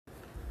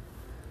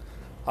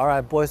All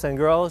right, boys and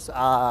girls,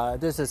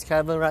 this is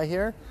Kevin right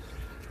here.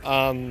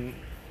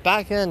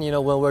 Back in,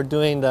 when we're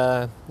doing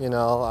the,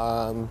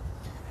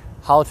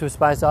 how to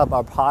spice up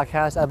our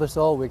podcast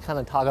episode, we kind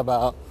of talk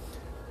about,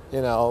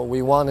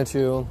 we wanted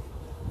to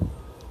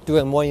do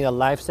it more in a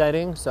live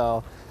setting.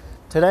 So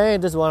today,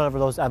 this is one of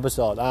those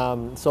episodes.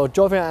 So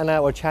Joffrey and I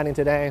were chatting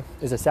today.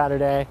 It's a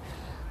Saturday.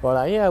 We're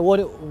like, yeah, what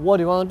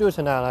do you want to do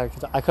tonight?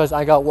 Because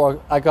I got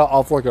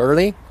off work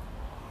early.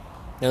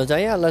 And I was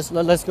like, yeah,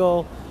 let's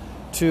go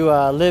to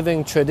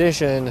Living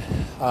Tradition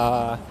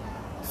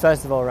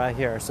festival right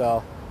here.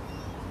 So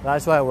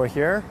that's why we're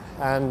here.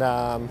 And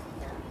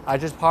I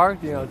just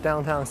parked.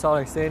 Downtown Salt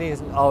Lake City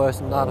is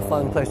always not a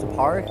fun place to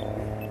park.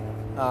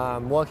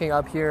 Walking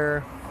up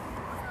here,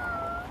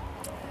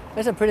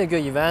 it's a pretty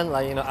good event.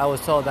 I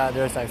was told that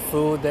there's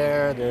food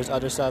there, there's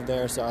other stuff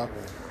there. So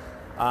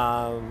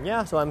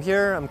so I'm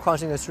here. I'm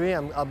crossing the street.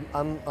 I'm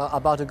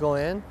about to go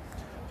in.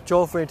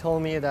 Joffrey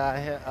told me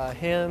that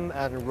him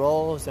and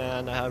Rose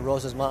and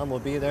Rose's mom will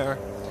be there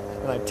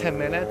in 10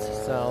 minutes.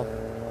 So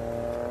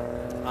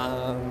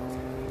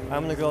I'm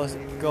gonna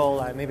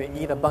go maybe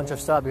eat a bunch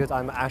of stuff because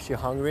I'm actually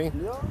hungry.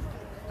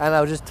 And I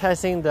was just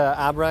testing the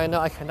app right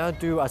now. I cannot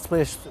do a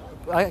split.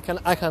 I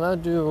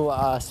cannot do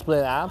a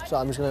split app. So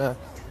I'm just gonna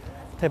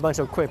take a bunch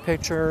of quick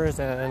pictures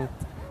and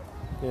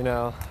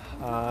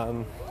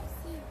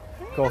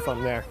go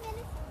from there.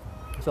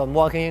 So I'm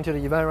walking into the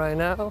event right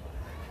now.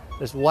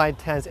 There's white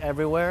tents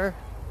everywhere,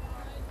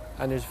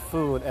 and there's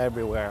food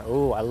everywhere.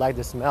 Ooh, I like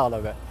the smell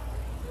of it.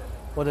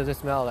 What does it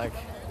smell like?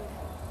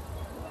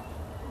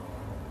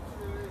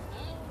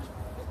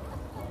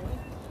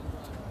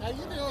 How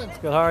you doing?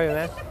 Good, how are you,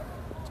 man?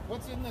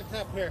 What's in the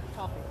cup here?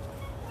 Coffee.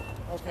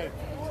 Okay.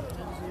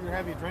 Either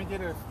have you drink it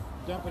or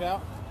dump it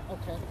out?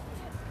 Okay.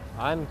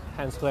 I'm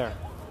hands clear.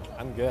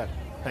 I'm good.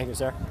 Thank you,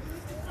 sir.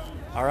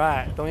 All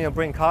right, don't you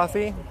bring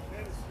coffee?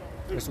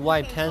 There's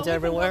white tents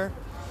everywhere.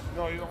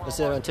 Let's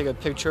see if I can take a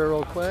picture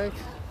real quick.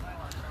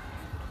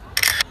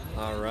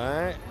 All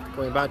right,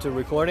 going back to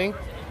recording.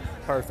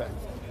 Perfect.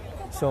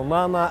 So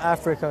Mama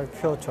Africa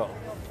Kyoto.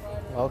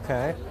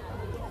 Okay.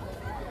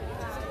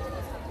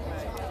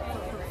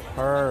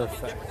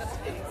 Perfect.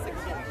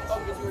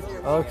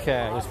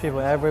 Okay, there's people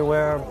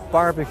everywhere.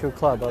 Barbecue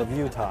Club of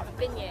Utah.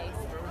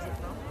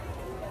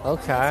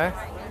 Okay.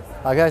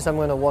 I guess I'm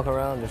gonna walk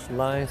around. There's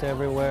lines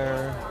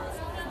everywhere.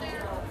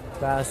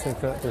 There's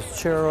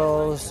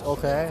churros.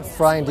 Okay.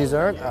 Frying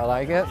dessert. I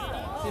like it.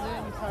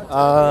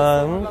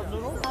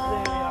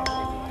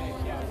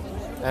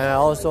 And I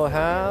also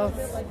have,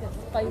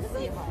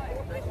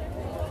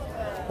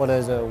 what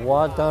is it?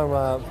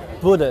 Wadara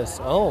Buddhist.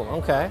 Oh,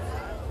 okay.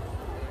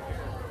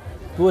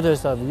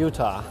 Buddhist of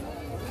Utah.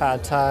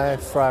 Pad Thai,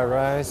 fried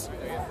rice.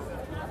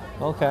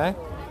 Okay.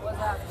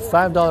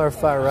 $5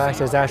 fried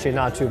rice is actually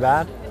not too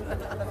bad.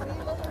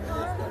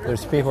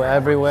 There's people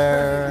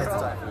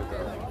everywhere.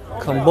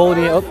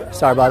 Cambodia. Oh,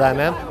 sorry about that,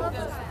 ma'am.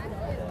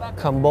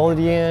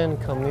 Cambodian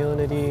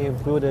Community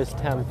Buddhist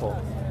Temple.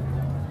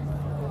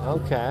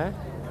 Okay.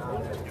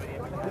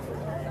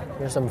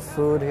 There's some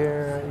food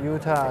here.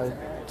 Utah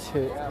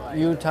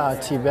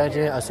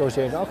Tibetan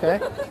Association. Okay.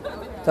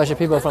 There's actually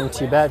people from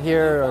Tibet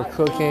here are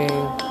cooking.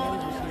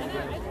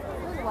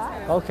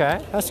 Okay,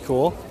 that's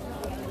cool.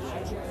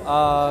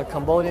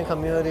 Cambodian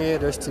community.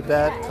 There's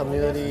Tibet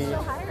community.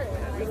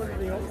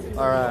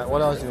 All right,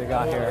 what else do we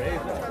got here?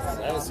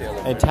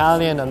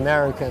 Italian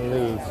American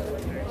League.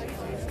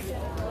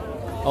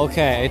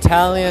 Okay,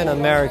 Italian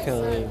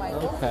American League.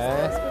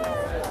 Okay.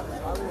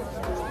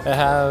 They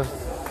have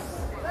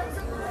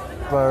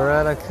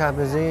Beretta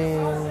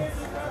Cappuccino.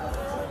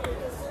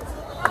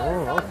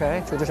 Oh,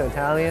 okay, traditional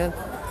Italian.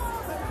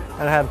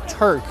 And I have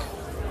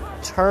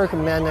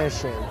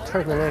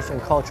Turkmenistan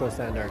Cultural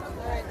Center.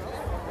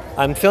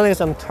 I'm feeling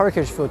some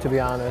Turkish food, to be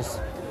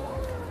honest.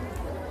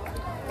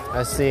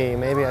 I see.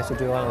 Maybe I should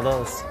do one of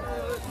those.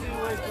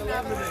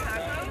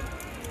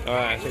 All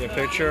right, take a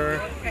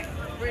picture. Okay,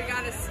 we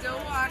gotta still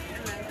walk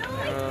and then.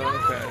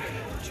 Okay,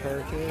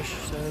 Turkish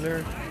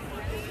Center.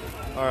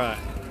 All right.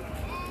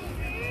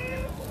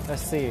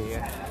 Let's see.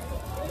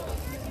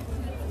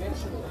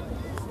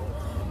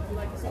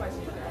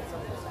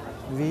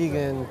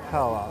 Vegan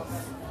pilaf.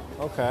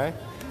 Okay.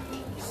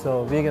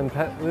 So vegan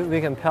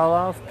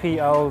pilaf,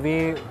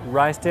 POV,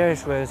 rice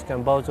dish with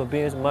gambozo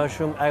beans,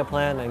 mushroom,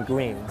 eggplant, and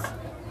greens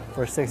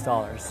for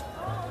 $6.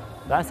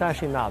 That's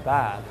actually not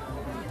bad.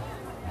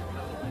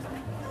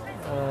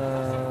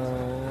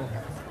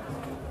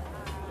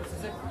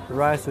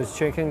 Rice with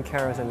chicken,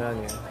 carrots, and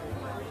onion.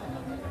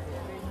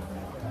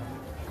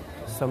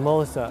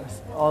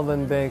 Samosas,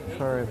 oven baked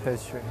curry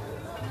pastry.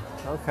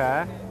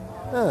 Okay.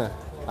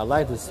 I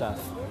like this stuff.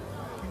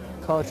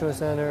 Cultural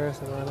centers.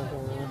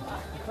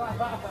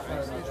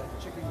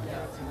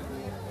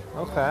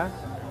 Okay.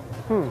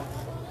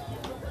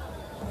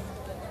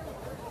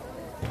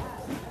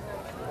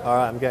 All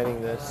right, I'm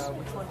getting this.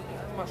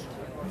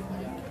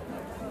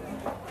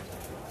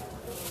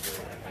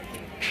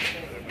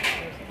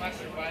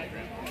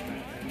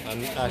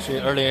 I'm actually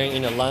earlier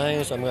in the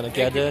line, so I'm gonna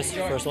get this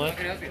first one.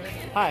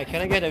 Hi,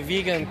 can I get a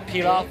vegan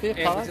pilaf?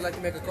 And would you like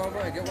to make a combo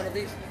and get one of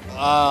these?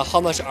 How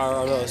much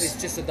are those?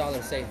 It's just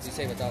 $1 save. You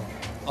save $1.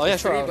 Oh yeah,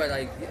 It's free, sure. but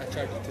I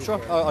charge you 2. Sure.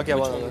 I'll get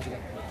Which one of would those. you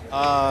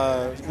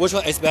like? Which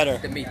one is better?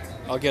 The meat.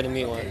 I'll get the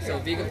meat one. So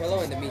vegan polo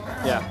and the meat.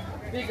 Yeah.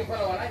 Vegan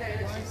polo,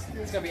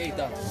 it's gonna be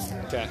 $8.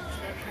 Okay.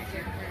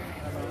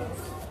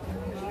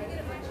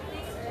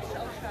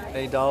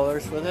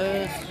 $8 for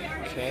this.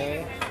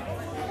 Okay.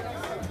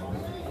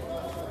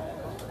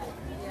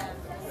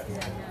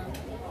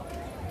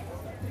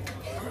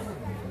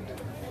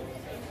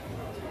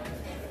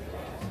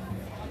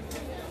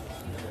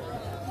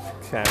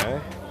 Okay.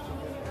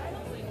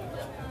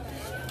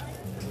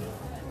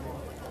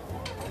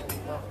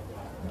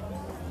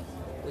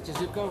 What's your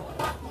zip code?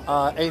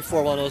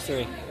 84103.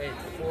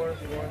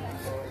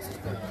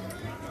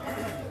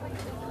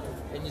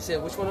 84103. And you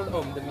said which one?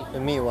 Oh, the meat. The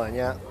meat one,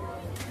 yeah.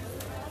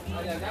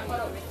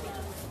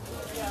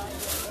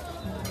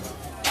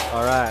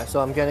 Alright, so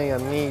I'm getting a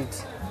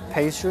meat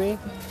pastry.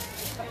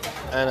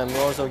 And I'm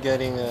also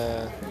getting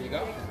a... Here you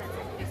go.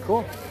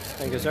 Cool.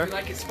 Thank you, sir. If you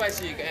like it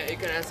spicy, you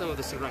can add some of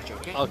the sriracha,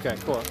 okay? Okay,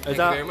 cool. Is you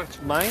that very much.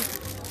 mine?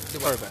 The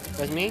what? Perfect.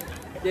 That's me?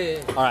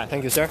 Yeah. Alright,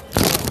 thank you, sir.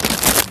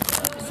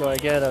 So I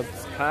get a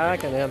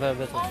pack and I have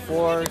a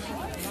fork.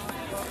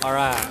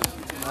 Alright.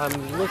 I'm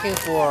looking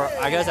for...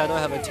 I guess I don't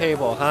have a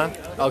table, huh?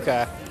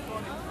 Okay.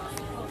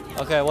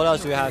 Okay, what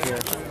else do we have here?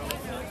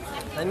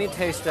 Let me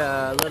taste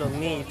a little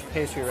meat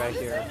pastry right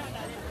here.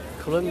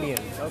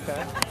 Colombian,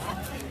 okay.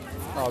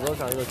 Oh,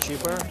 those are a little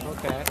cheaper,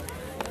 okay.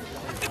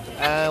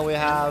 And we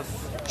have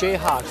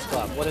Jayhawks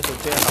Club. What is a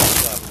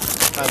Jayhawks Club?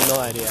 I have no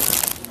idea.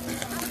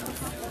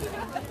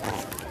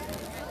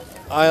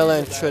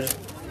 Island tradition.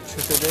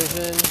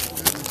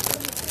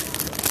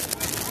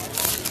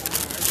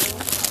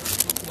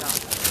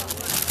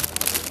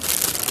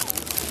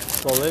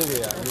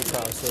 Bolivia,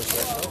 Utah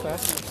Association, okay.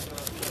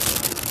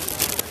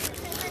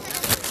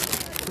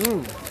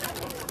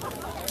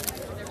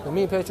 The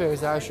meat pastry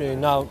is actually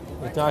not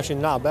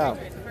bad.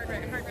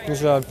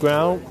 There's a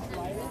ground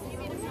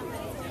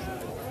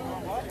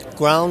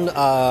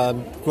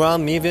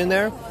meat in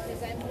there,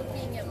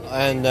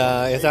 and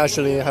it's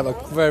actually have a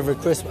very, very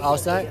crisp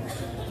outside.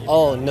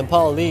 Oh,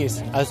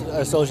 Nepalese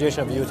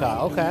Association of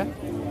Utah. Okay,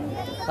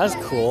 that's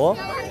cool.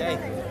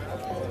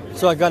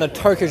 So I got a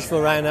Turkish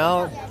food right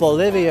now.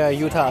 Bolivia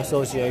Utah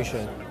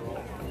Association.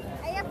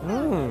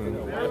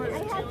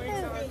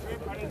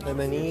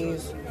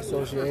 Lebanese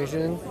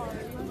Association.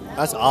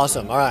 That's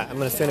awesome. All right, I'm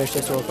gonna finish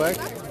this real quick.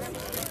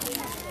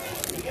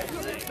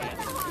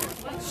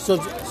 So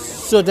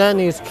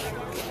Sudanese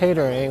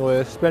catering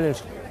with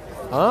spinach.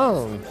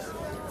 Oh,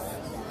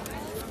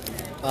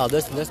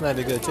 this might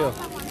be good too.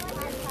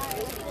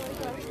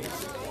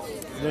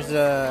 There's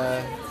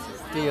the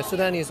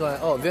Sudanese one.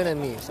 Oh,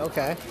 Vietnamese.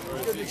 Okay,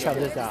 check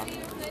this out.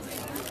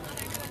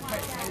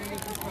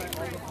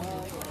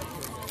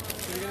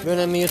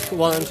 Vietnamese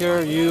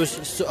Volunteer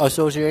Youth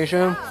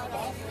Association.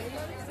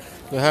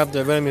 They have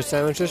the Vietnamese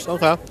sandwiches.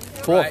 Okay,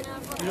 cool. Right.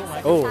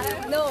 Oh,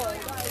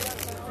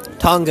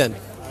 Tongan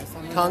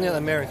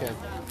American.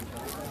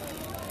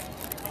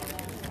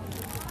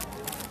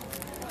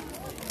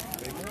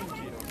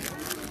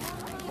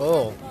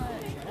 Oh.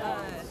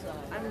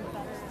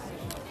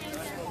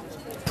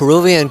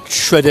 Peruvian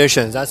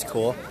traditions, that's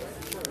cool.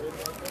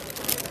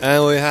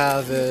 And we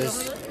have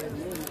this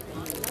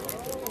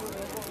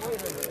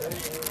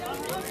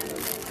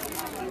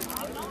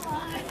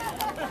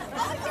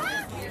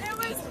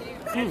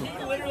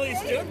literally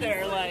stood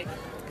there like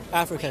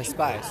African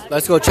spice.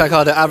 Let's go check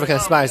out the African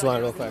spice one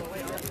real quick.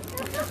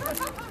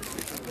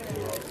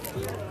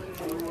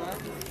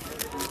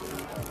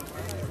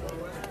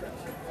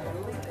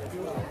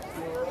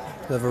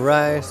 The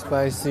variety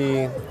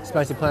spicy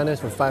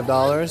planets for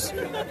 $5.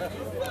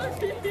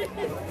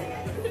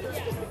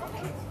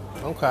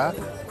 Okay.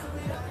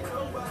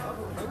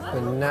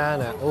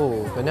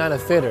 Banana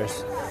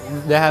fritters.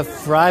 They have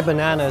fried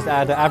bananas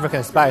at the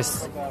African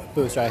spice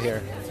booth right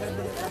here.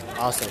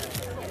 Awesome.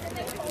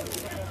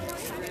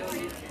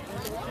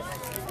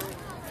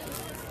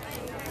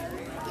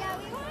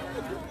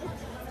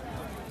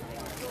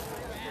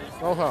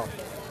 Okay.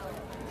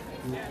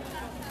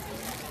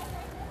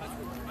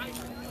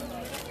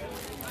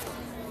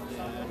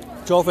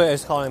 Joffrey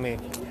is calling me.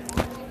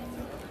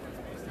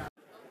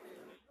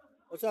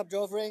 What's up,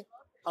 Joffrey?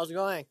 How's it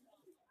going?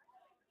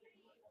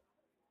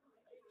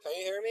 Can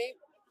you hear me?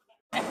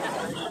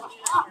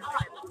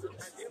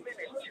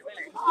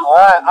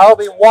 Alright, I'll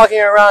be walking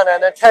around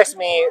and then text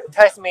me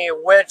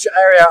which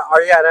area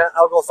are you at and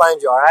I'll go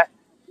find you, alright?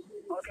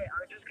 Okay,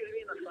 I'm just gonna be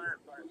in the front.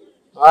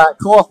 Alright,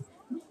 cool.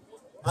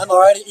 I'm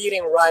already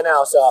eating right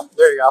now, so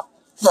there you go.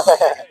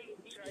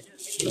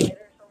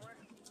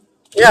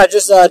 Yeah,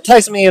 just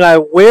text me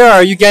like where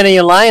are you getting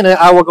in line and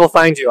I will go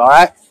find you,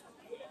 alright?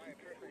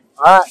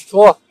 Alright,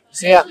 cool.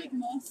 See ya.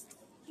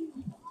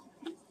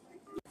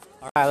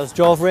 Alright, that's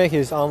Joffrey,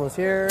 he's almost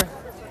here.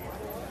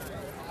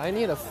 I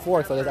need a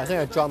fork for this. I think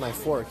I dropped my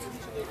fork.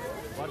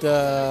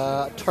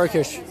 The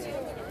Turkish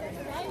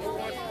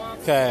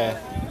Okay.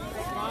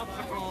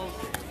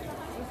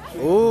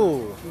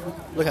 Ooh,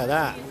 look at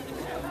that.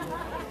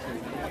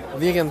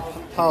 Vegan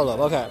Paulo.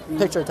 Okay,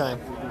 picture time.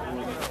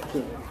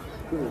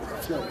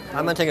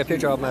 I'm gonna take a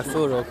picture of my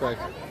food real quick.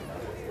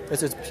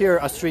 This is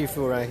pure street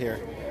food right here.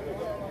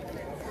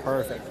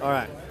 Perfect. All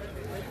right.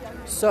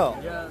 So,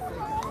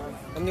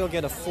 I'm gonna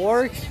get a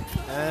fork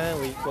and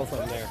we go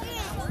from there.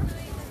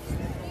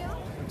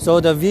 So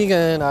the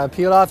vegan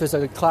pilaf is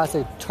a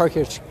classic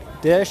Turkish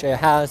dish. It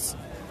has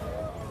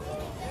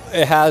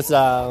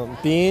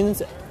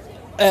beans,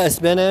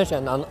 spinach,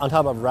 and on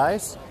top of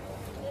rice.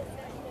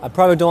 I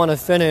probably don't want to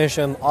finish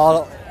them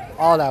all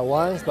at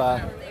once,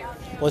 but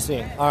we'll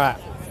see. All right.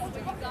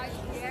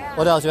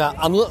 What else do you have?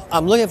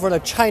 I'm looking for the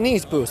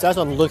Chinese booth. That's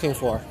what I'm looking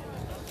for.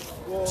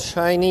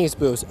 Chinese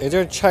booth. Is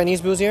there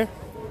Chinese booth here?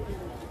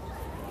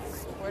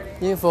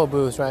 Info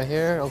booth right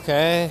here.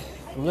 Okay.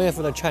 I'm looking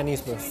for the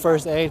Chinese booth.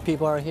 First aid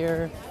people are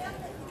here.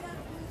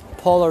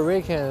 Puerto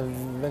Rican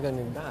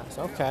vegan mass.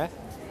 Okay.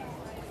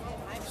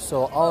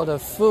 So all the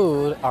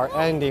food are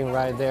ending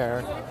right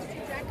there.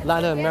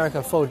 Latin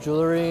American folk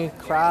jewelry,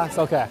 crafts.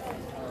 Okay.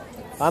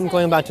 I'm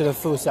going back to the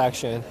food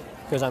section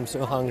because I'm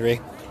so hungry.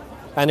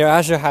 And they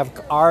actually have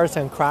arts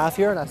and craft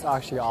here. That's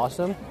actually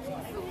awesome.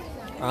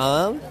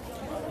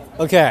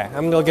 Okay,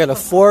 I'm gonna get a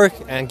fork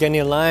and get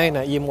in line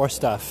and eat more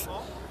stuff.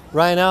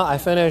 Right now, I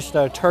finished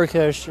the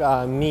Turkish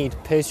meat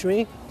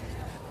pastry,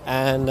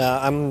 and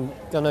I'm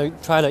gonna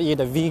try to eat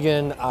a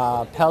vegan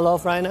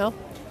pilaf right now.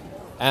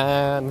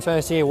 And I'm trying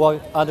to see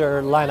what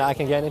other line I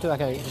can get into. I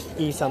can just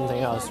eat something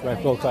else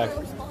real quick.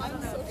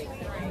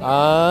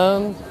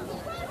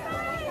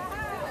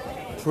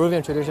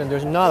 Peruvian tradition.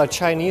 There's not a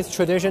Chinese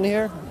tradition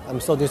here. I'm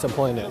so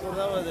disappointed.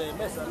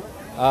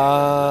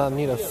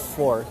 Need a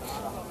fork.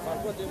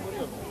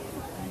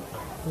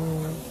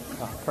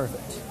 Oh,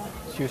 perfect.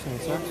 Excuse me,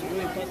 sir.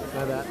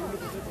 My bad.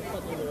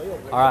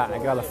 All right, I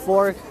got a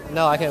fork.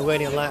 Now I can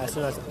wait in line as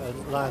soon as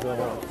line goes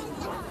on.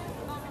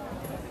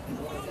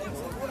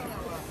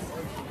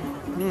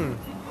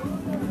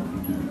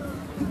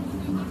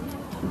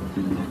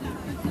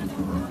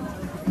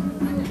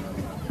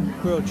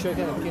 Grilled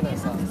chicken and peanut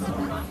sauce.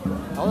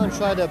 I want to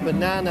try the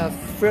banana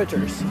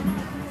fritters.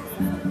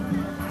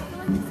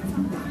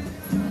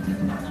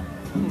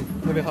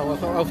 Maybe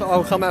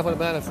I'll come back for the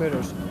banana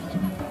fritters.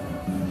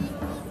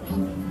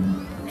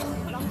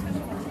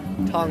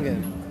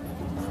 Tongan.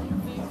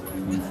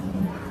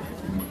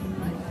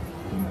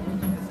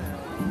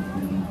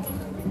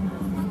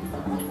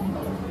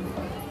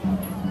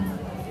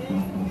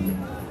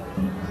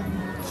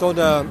 So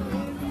the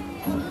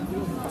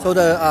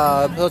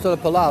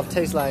pilaf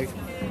tastes like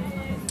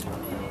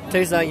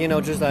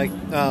just like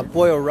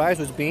boiled rice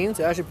with beans.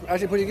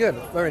 Actually pretty good.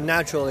 Very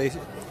naturally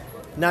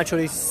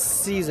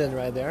seasoned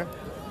right there.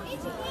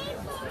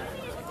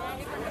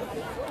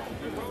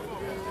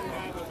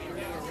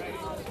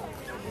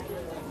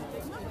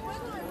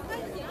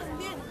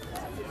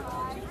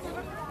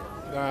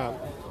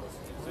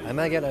 I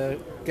might get a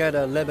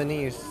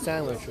Lebanese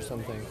sandwich or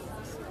something.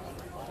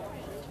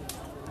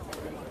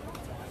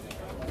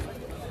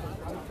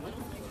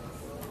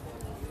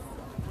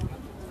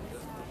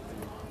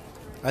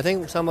 I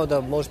think some of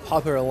the most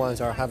popular ones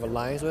have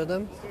lines with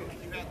them.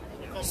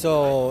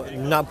 So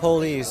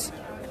Napoli's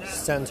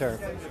center.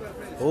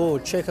 Oh,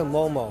 chicken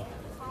momo.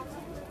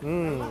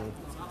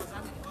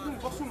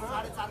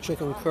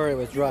 Chicken curry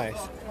with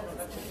rice.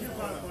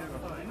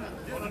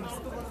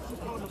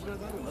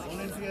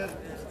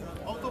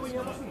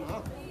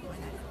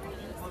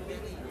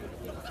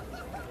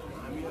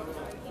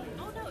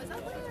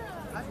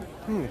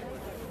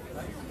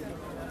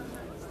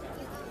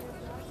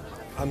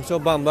 I'm so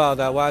bummed out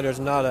that why there's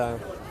not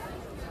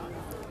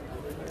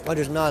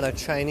a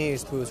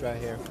Chinese booth right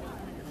here.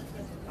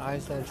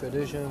 Iceland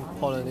tradition,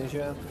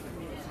 Polynesia.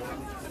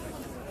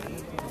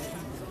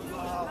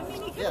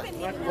 Yeah,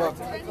 well,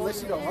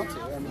 unless you don't want to.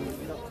 I mean,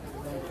 you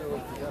don't feel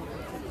like you have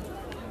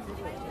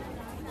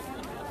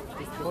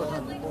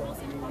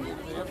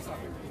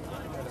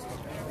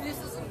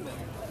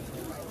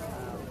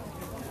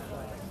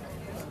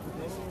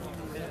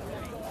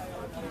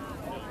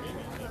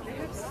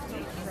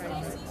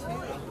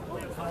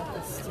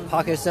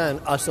Pakistan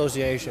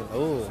Association.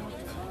 Oh,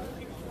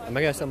 I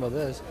might get some of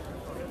this.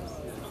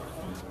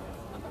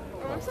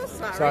 I'm so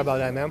sorry. Sorry about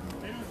that, ma'am.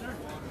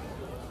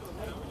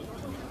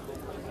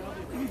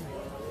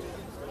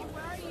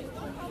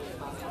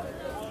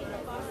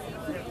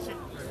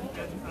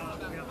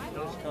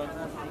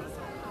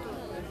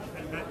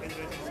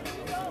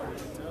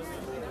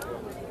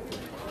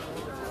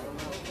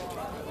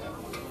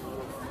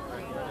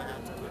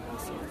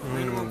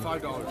 minimum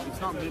 $5.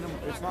 It's not minimum.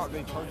 It's not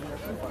they charge you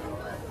extra $5.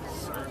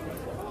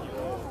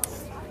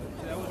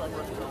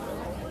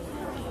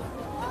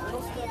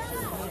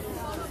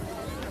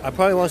 I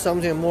probably want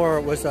something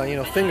more with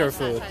finger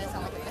food.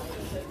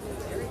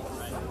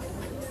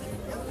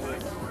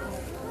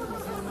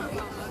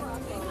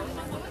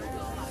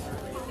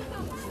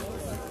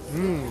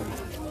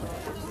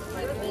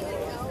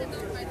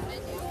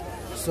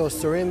 So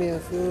Syrian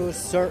food,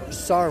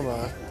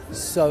 sarma.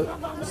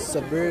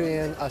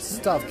 Siberian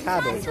stuffed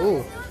cabbage.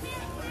 Ooh,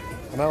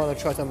 I might want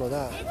to try some of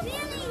that.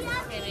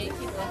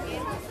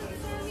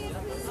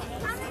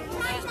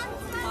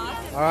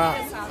 All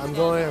right, I'm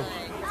going.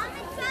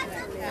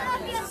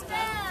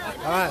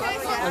 All right,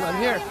 I'm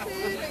here.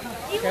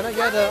 Can I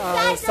get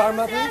a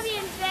sarma, please?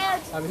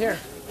 I'm here.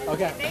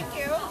 Okay. Thank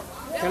you.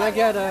 Can I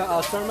get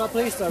a sarma,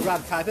 please? A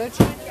wrapped cabbage.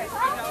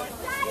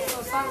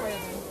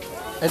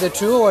 Is it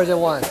 2 or is it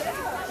 1?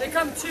 They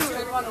come 2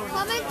 and 1 order.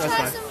 Come and That's try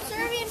fine. some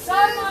Serbian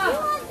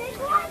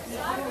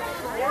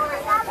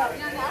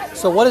food.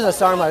 So what is a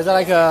sarma? Is that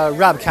like a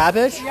wrapped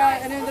cabbage? Yeah,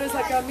 and then there's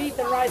like a meat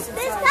and rice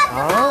inside.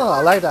 Oh,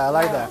 I like that. I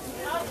like that.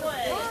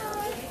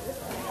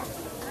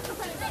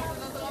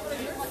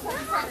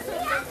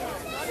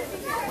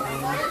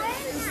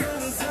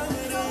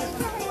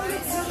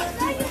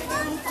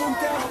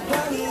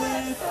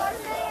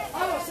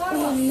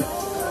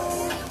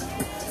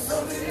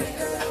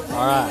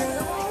 All right.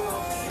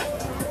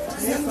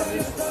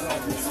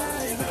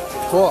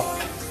 Cool.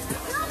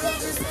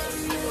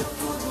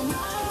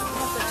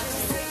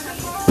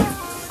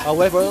 I'll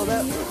wait for a little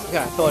bit.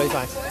 Okay, totally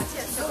fine.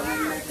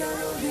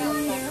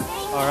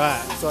 All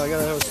right. So I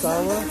gotta have a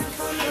sarma.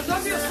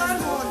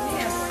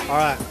 All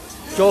right.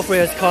 Joffrey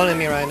is calling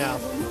me right now.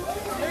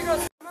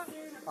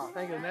 Oh,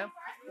 thank you, ma'am.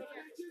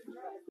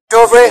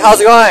 Joffrey, how's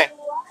it going?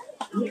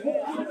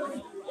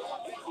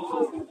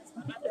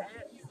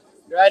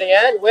 You ready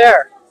in?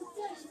 Where?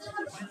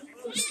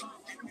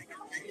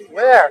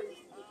 Where?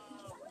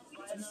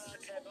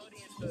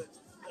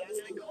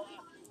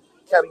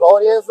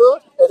 Cambodian food?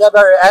 Is that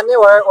very ending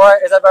or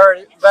is that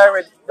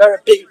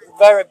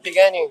very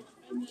beginning?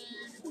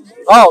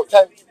 Oh,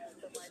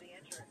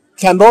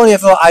 Cambodian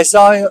food. I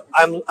saw you.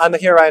 I'm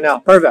here right now.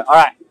 Perfect. All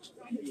right.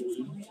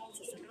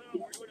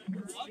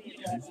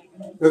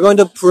 We're going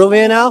to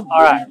Peruvian now.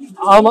 All right.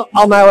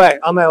 On my way.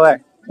 On my way.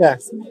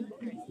 Yes.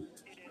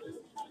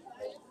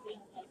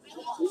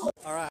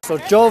 All right. So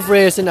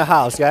Joffrey is in the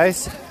house,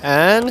 guys,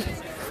 and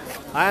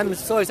I'm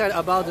so excited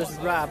about this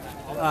wrap.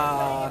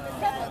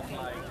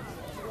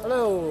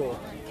 Hello.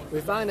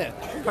 We found it.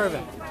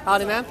 Perfect.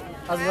 Howdy, ma'am.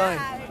 How's it going?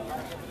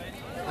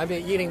 I've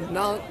been eating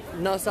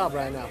non-stop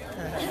right now.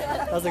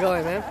 How's it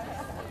going, man?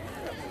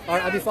 All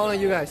right, I'll be following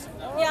you guys.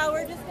 Yeah,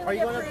 we're just gonna Are you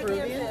get going to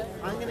Peruvian Peruvian?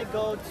 food. I'm going to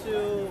go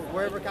to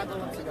wherever Captain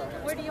wants to go.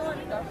 Where do you want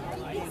to go?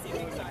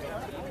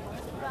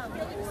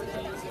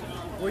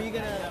 Where do you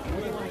want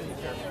to eat?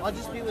 I'll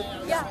just be with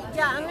you. Yeah,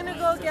 I'm gonna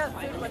go get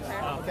food with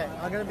her. Okay,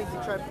 I'm going to be to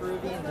try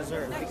Peruvian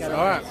dessert. Because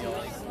All right.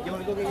 You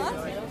want to go get your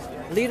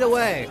dessert? Lead the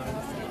way.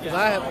 Because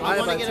I have I like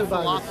want to get a 2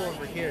 buns. falafel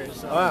over here.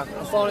 So. All right,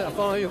 I'm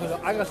following you because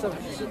I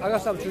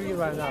got stuff to eat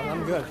right now.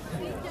 I'm good.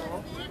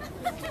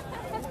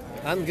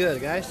 I'm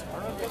good, guys.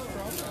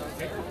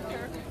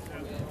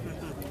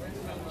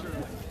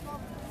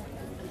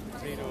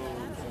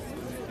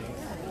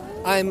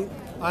 I'm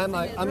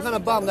kind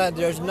of bummed that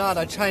there's not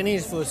a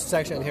Chinese food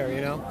section here.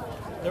 You know?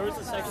 There was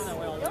a section that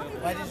went all the way.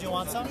 Why did you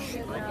want some?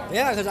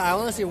 Yeah, because I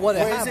want to see what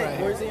they Where have is it? right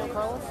Where here. is it, Young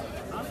Carlos?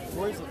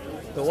 Where is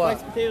it? The what?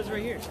 Spiced potatoes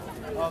right here.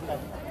 Okay.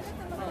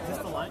 Is this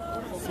the line?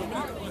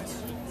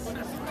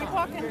 Keep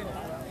walking.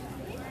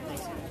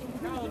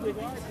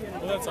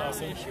 Well, that's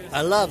awesome.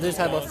 I love this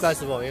type of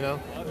festival. You know?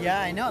 Yeah,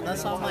 I know.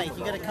 That's how I'm like,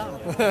 you got to come.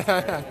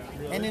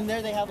 And in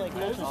there they have like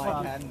culture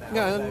stuff.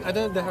 Yeah, and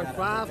then they have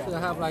crafts. They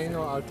have like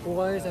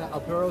toys and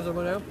apparels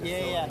over there.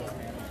 Yeah.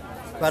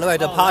 By the way,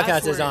 the podcast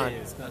that's is where on.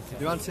 it is.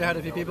 You want to say hi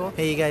to people?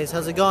 Hey, you guys.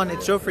 How's it going?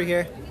 It's Joffrey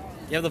here.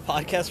 You have the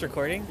podcast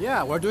recording?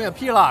 Yeah, we're doing a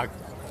P-log.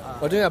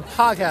 We're doing a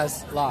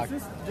podcast log.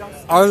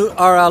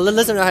 Our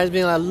listener has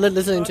been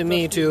listening to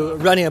me to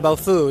running about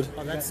food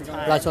Oh, that's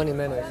last 20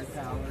 minutes.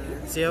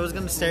 See, I was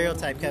going to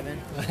stereotype Kevin.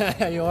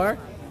 You are?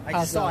 I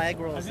just saw egg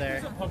rolls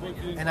there,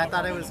 and I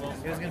thought it was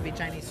going to be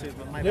Chinese food,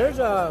 but my There's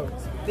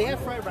they have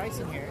fried rice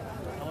in here.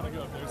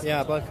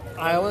 yeah, but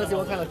I want to see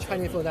what kind of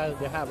Chinese food that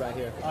they have right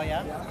here. Oh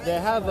yeah. They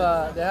have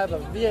a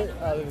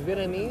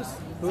Vietnamese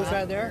food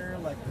right there.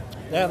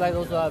 They have like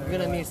those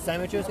Vietnamese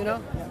sandwiches, you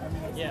know.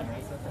 Yeah.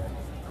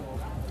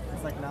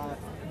 It's like not.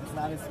 It's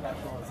not as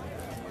special as.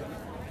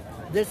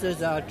 This is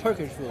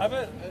Turkish food. I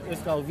bet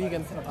It's called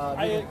vegan.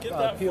 I get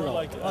that for pilaf.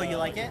 like. Oh, you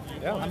like it?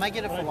 Yeah. I might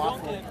get a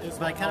falafel,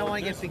 but I kind of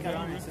want to get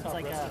picarones. It's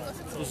like a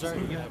dessert.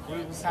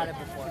 You've had it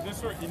before.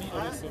 This or any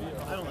other city.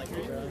 I don't like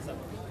it.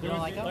 You don't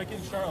like 'em? Like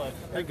in Charlotte.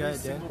 They're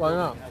good, dude. Why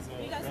not?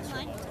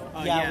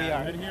 Yeah, we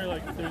are. And here,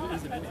 like, there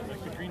isn't any.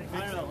 Like, the green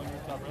fish that one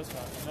rooftop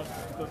restaurant. And that's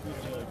the food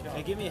to count.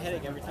 It gives me a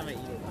headache every time I eat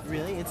it.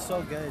 Really? It's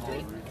so good,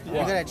 dude. You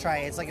gotta try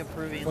it. It's like a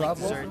Peruvian like,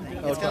 Falafel? dessert thing.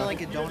 Oh, It's kind okay. of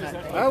like a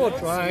donut thing. I will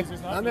try.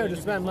 I'm here to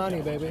spend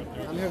money, baby.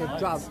 I'm here to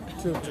drop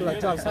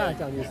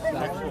tax on you.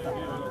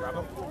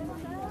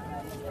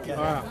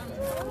 Alright.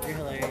 You're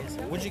hilarious.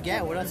 What'd you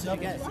get? What else did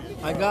you get?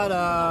 I got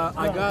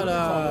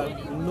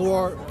a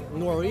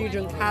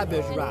Norwegian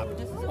cabbage wrap.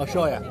 I'll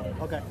show you.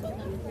 Okay.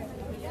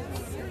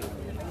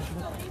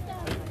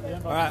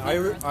 All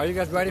right, are you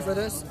guys ready for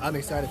this? I'm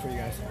excited for you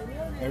guys.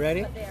 Are you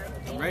ready?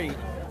 I'm ready.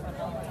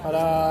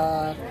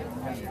 Ta-da!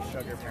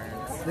 Sugar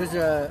parents.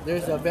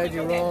 There's a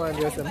veggie roll and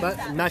there's a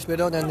mashed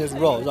potato and there's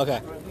rolls.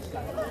 Okay.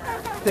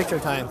 Picture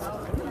time.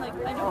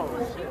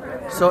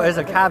 So it's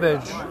a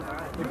cabbage.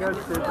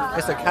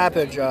 It's a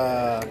cabbage.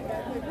 I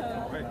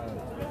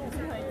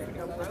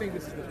think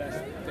this is the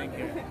best thing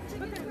here.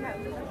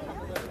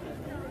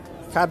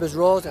 Cabbage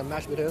rolls and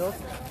mashed potatoes.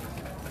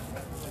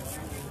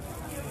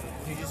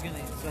 You're just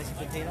gonna spicy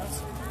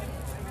potatoes?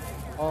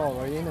 Oh,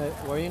 we're in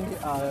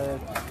the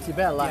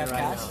Tibet line Do you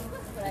have right cash? now.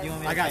 Or do you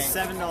want me to I got pay?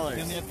 $7. You want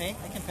me to pay?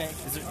 I can pay.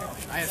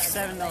 I have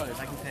 $7.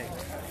 I can pay.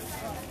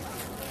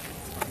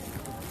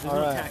 There's All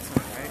no right. tax on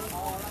it, right?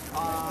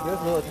 There's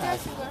a little tax.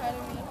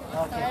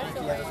 Okay, thank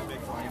you.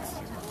 Big fines.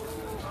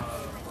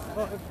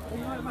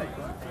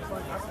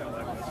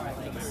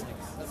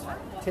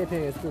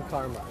 Tipping is good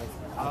karma.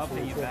 I'll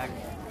pay you back.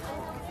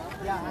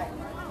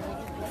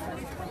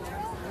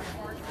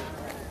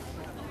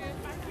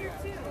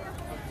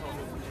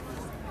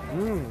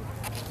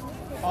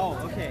 Oh,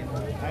 okay.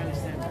 I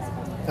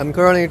understand. I'm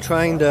currently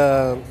trying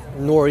the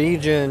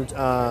Norwegian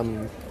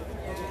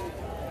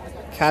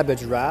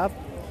cabbage wrap.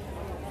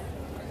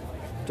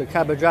 The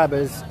cabbage wrap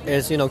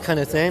is you know kind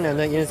of thin, and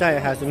then inside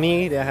it has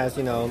meat. It has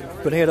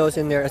potatoes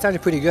in there. It's actually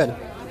pretty good.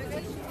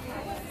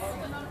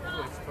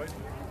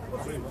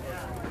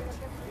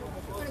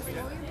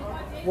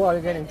 What are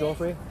you getting,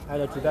 Joffrey? At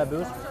the Tibet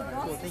booth?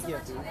 Cool, thank you.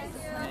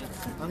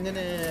 I'm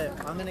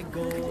gonna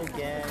go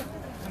get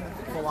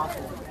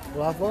falafel.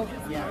 Falafel?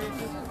 Yeah.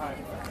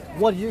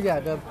 What do you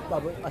get? A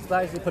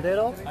spicy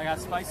potato? I got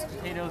spiced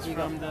potatoes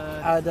from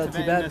the At the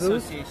Tibetan Tibet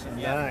booth? Association.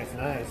 Yeah.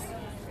 Nice.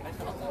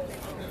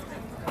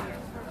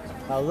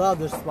 I love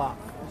this spot.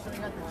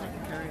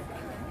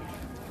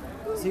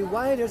 See,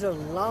 why there's a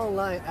long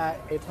line at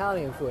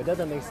Italian food? It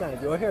doesn't make sense.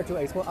 You're here to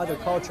explore other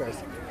cultures.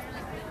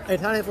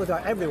 Italian foods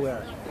are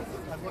everywhere.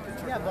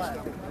 Yeah, but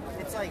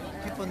it's like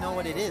people know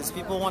what it is.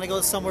 People want to go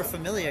somewhere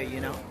familiar,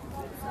 you know?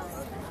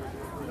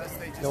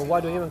 Then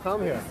why do you even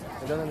come here?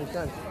 It doesn't make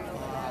sense.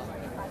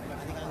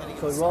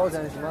 So rolls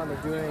and shawarma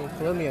are doing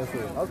Colombian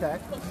food. Okay.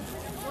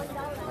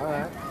 All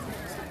right.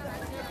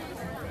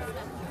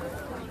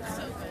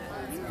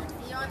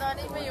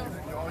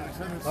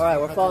 All right,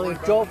 we're following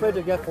Joffrey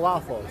to get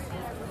falafels.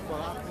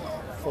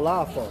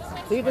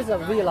 Falafels. See, this is a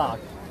vlog.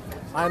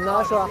 I'm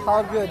not sure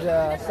how good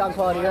sound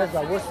quality is,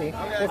 but we'll see.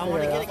 I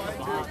want to get a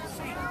kebab.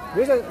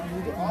 There's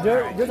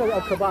a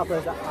kebab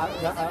place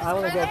that I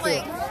want to get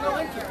too.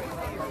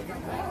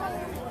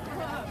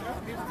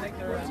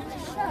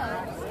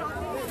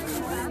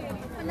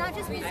 Not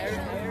just me.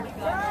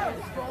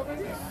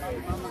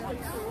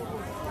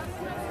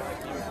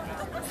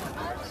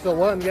 So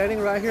what I'm getting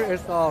right here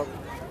is called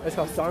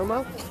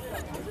sarma.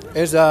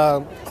 It's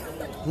a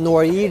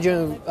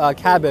Norwegian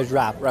cabbage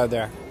wrap right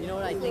there. You know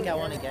what I think I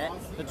want to get?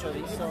 The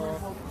chorizo.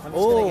 I'm just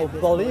Oh, gonna get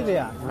this.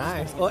 Bolivia.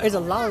 Nice. Oh, it's a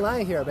long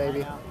line here,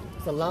 baby.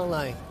 It's a long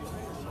line.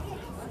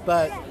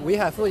 But we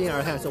have food in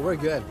our hands, so we're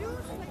good.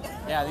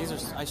 Yeah, these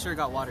are. I sure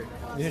got water.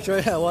 You sure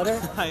you have water?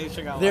 I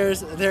sure got water.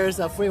 There's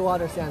a free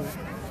water stand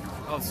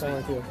Oh, sweet.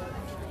 somewhere too.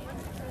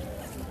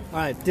 All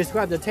right,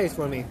 describe the taste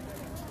for me.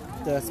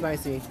 The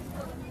spicy.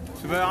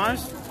 To be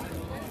honest,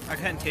 I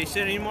can't taste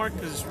it anymore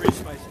because it's really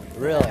spicy.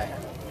 Really?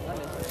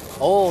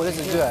 Oh, this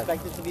is Did you good.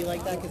 expect it to be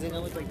like that? Because it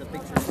looks like the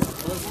picture.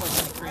 It looks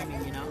like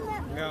creamy, you know?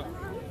 Yeah.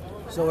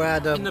 So we're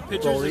at the In the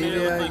pictures, it made it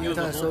look Bolivia like it was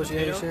a Utah whole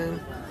potato.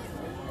 Association.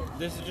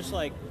 This is just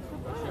like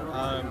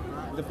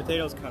the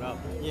potatoes cut up.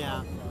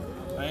 Yeah.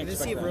 I didn't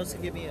Let's see if expect Rose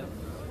can give me a.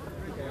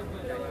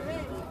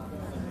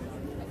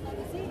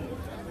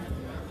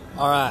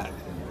 All right,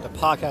 the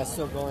podcast is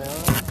still going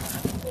on.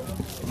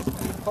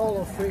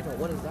 Polo frito,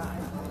 what is that?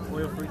 that.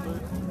 Oil frito.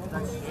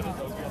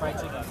 Fried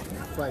chicken.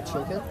 Fried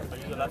chicken?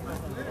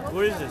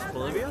 What is this?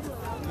 Bolivia?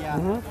 Yeah.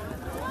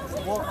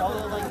 Well, all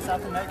the like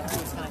South American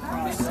foods kind of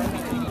cross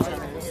between each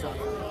other, so,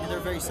 and they're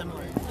very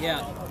similar.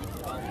 Yeah.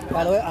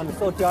 By the way, I'm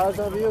so jealous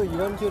of you. You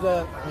went to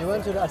the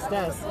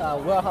Astance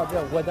warehouse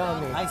there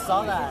without me. I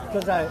saw that.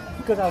 Because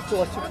I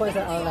was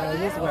posting it on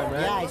Instagram,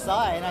 right? Yeah, I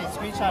saw it and I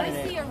screenshotted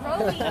it.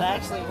 And I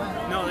actually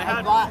went. No, they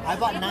I had.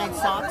 bought 9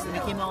 socks and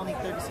it came out only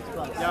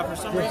 $36. Yeah, for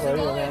some Good for reason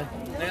you, man.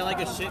 they had like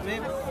a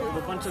shipment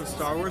with a bunch of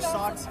Star Wars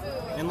socks,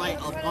 and like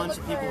a bunch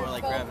of people were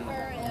like grabbing them.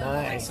 Like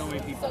Nice. so many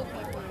people.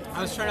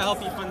 I was trying to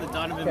help you find the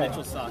Donovan Okay.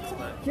 Mitchell socks,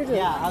 but Here's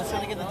Yeah, I was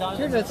trying to get the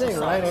Donovan the thing,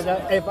 Mitchell right? socks. Is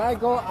that if I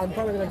go, I'm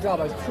probably going to drop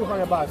like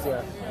 $200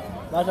 here.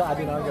 That's why I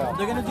did not go.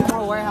 They're gonna do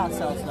more warehouse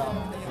sales though.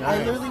 I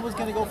Nice. literally was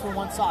gonna go for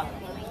 1 sock,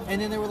 and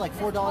then they were like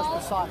 $4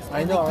 per sock. And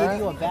I know, they give right?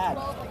 you a bag.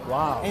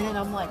 Wow. And then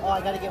I'm like, oh, I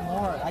gotta get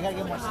more. I gotta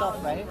get more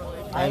stuff, right?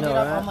 I know, ended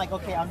up, right? I'm like,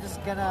 okay, I'm gonna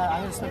spend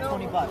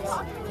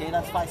 $20. Okay,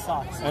 that's 5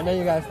 socks. And then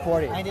you got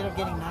 40. I ended up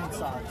getting 9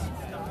 socks.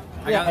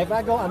 Yeah, if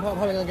I go, I'm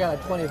probably going to get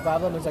like 25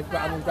 of them. It's like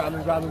grabbing.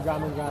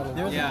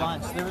 There was Yeah. a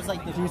bunch. There was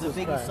like the Jesus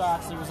biggie Christ.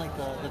 socks. There was like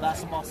the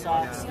basketball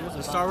socks. There was a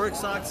the bunch. Star Wars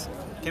socks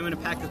came in a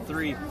pack of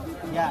 3,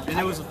 Yeah. and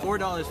it was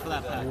 $4 for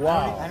that pack.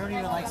 Wow. I don't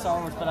even like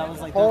Star Wars, but I was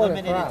like, they're Holy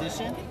limited crap.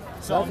 edition.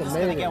 So That's I'm just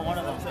amazing. gonna get one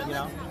of them, you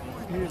know?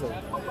 Beautiful.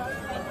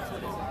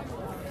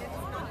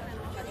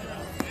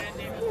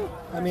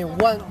 I mean,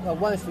 once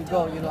you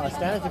go,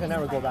 Astance, you can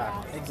never go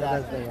back. Exactly.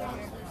 That's the thing.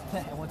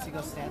 Once you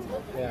go stance.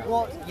 Yeah.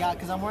 Well, yeah,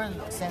 because I'm wearing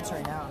stance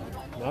right now.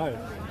 Nice.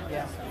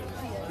 Yeah.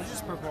 They're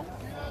just purple.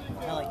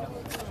 I like them.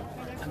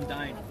 I'm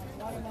dying.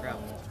 Crap.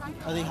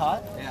 Are they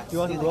hot? Yeah. Do you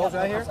want some rolls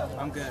right here?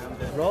 I'm good.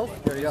 Rolls?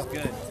 Here you go.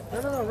 Good.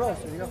 No, rolls.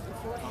 Here you go.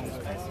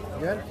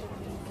 Good?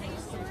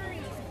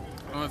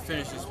 I'm gonna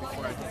finish this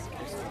before I take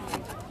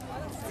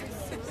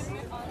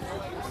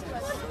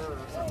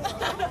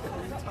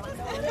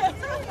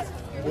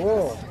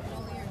Whoa.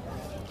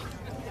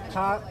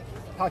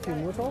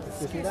 Tachimuto?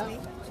 You see that?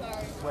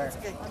 Where?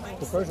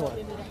 The first one.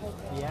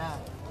 Yeah.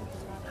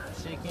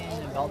 Chicken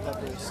and bell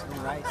peppers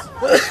and rice.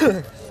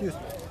 Excuse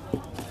me.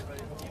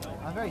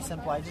 I'm very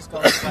simple. I just go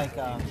with like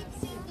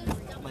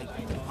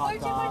hot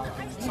dog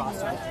and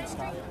sausage and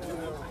stuff.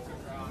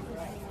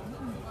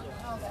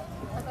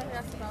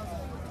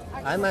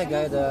 I might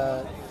get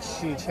the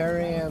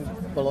Chicharian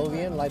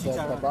Bolivian, like the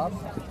kebab.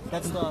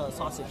 That's the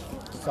sausage.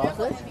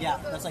 Sausage? Yeah,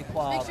 that's like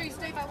Make sure you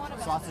stay by one of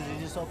them. sausage. You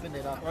just opened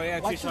it up. Oh, yeah,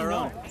 Well, actually,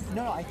 chicharron.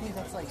 No, I think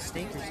that's like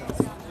steak or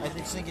something. I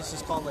just think it's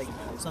just called like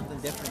something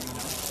different,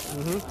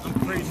 you know? I'm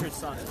pretty sure it's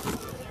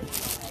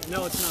sausage.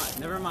 No, it's not.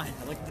 Never mind.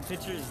 Look at the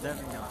picture. It's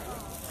definitely not.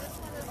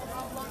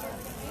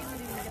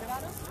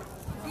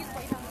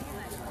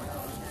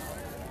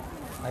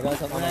 I got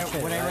some on my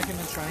chin. What I right?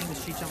 recommend trying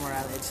is chicha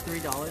morada. It's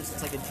 $3.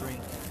 It's like a drink.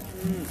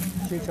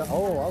 Chicha.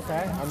 Oh,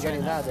 okay. I'm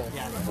getting that then.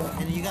 Yeah.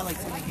 And then you got like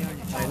something here on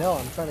your chin. I know.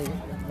 I'm trying to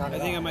knock I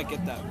it think I out. might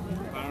get that.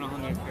 But I don't know how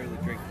I'm gonna carry the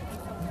drink.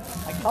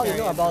 I can How do you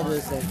carry know it. about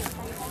this thing?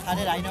 How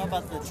did I know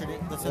about the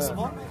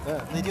festival?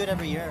 Yeah. They do it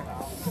every year. I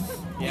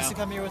Yeah. used to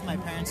come here with my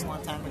parents a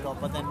long time ago,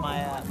 but then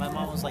my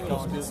mom was like,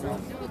 "Oh, this."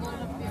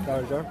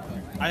 Sorry, sir.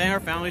 I think our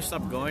family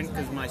stopped going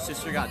because my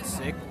sister got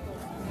sick.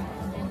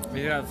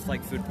 We have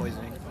like food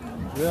poisoning.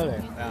 Really?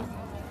 Yeah.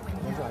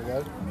 That's not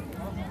good.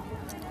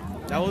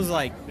 That was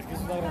like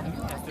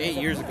 8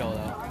 years ago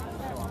though.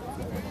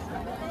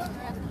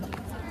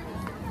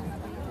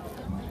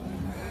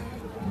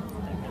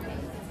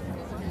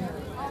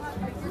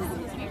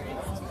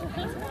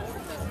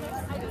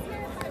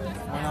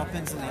 One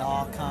opens and they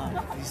all come. Do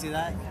you see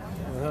that?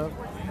 Uh-huh.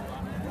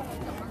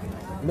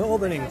 No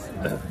openings.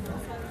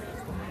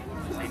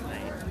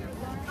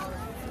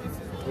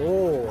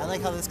 Oh. I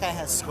like how this guy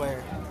has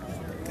square,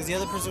 because the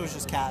other person was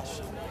just cash.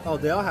 Oh,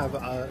 they all have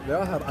a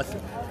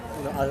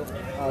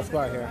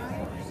square here.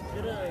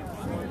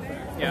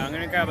 Yeah, I'm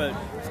gonna grab a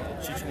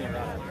chicha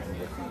morada.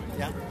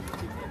 Yeah.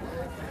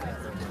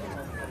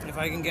 If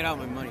I can get out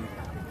my money.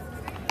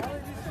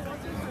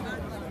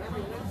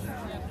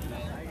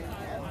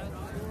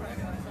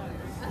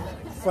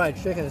 Fried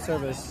chicken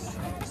service,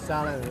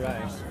 salad and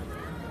rice.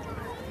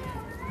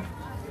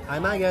 I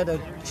might get the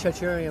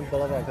Chicharian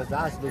Boulevard because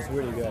that looks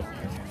really good.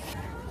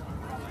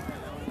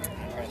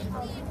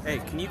 Hey,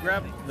 can you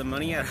grab the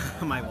money out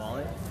of my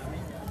wallet?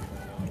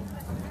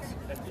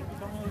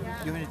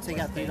 You want me to take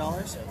out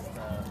 $3?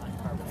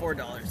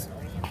 $4.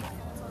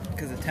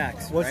 Because of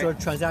tax. What's right? your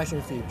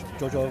transaction fee,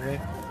 Jojo?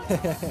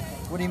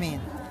 What do you mean?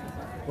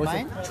 What's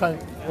Mine?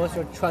 what's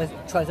your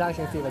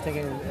transaction fee for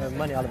taking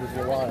money out of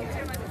your wallet?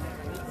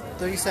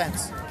 30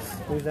 cents.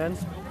 3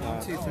 cents?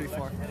 1, 2, 3,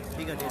 4. Here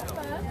you go, dude.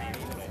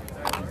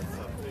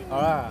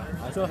 Alright,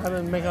 I still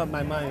haven't made up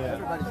my mind yet.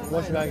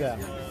 What should I get?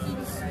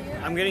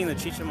 I'm getting the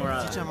chicha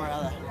morada. Chicha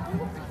morada.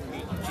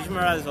 Chicha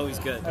morada is always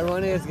good.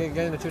 Everyone is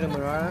getting the Chicha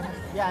Morada?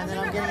 Yeah, and then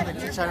I'm getting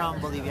the chicharron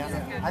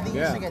boliviano. I think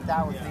you Yeah. should get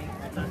that with me.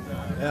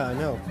 Yeah, I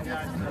know.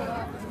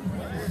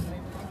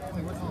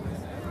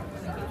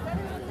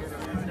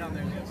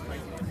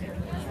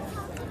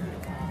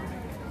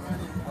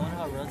 I wonder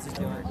how Rhodes is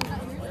doing.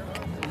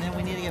 And then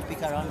we need to get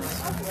picarones.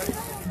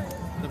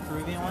 The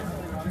Peruvian one.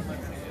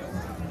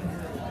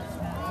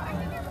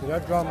 Did I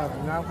draw my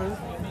napkin?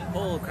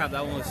 Holy crap,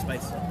 that one was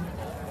spicy.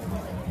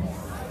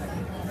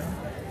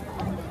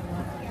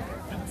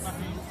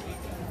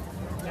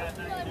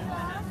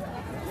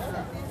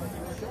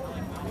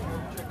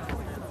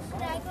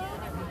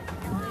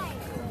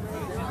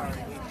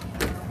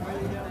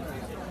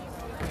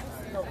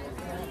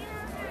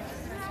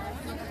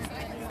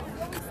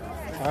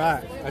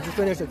 Alright, I just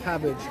finished a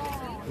cabbage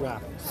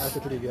wrap. That's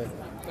pretty good.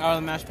 Oh,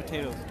 the mashed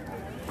potatoes.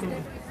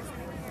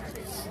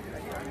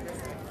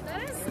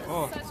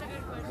 Oh,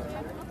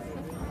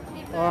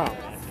 Alright.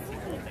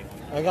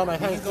 I got my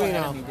hands free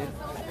now.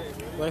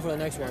 Ready for the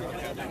next one.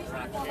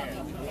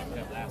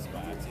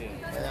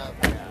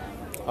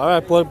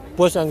 Alright,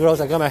 boys and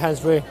girls, I got my hands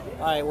free.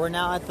 Alright, we're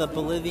now at the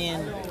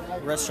Bolivian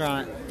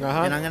restaurant.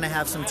 Uh-huh. And I'm going to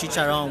have some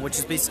chicharron, which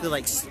is basically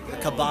like a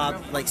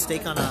kebab, like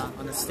steak on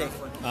a stick.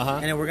 Uh-huh.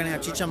 And then we're going to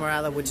have chicha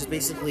morada, which is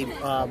basically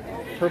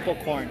purple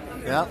corn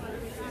Yeah.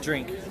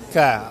 drink. Okay,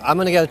 I'm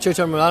gonna get a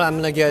chicha morada. I'm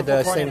gonna get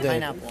the Corn same and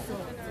thing. pineapple.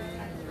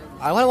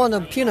 I want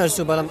the peanut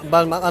soup, but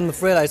I'm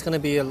afraid it's gonna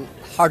be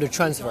hard to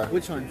transfer.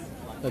 Which one?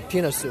 The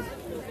peanut soup.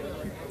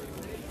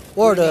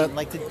 Or the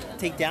Like to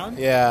take down?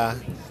 yeah,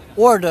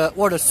 or the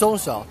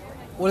songso.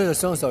 What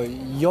is the songso?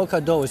 Yucca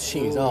dough with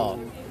cheese. Oh,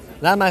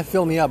 that might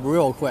fill me up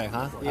real quick,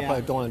 huh? I Yeah.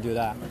 probably don't want to do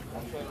that.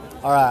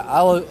 All right,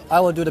 I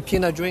will do the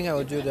peanut drink. I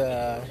will do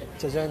the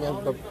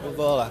Chicharian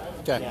bola.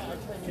 Okay.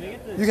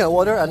 You can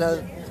order and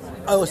then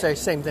I would say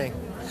same thing.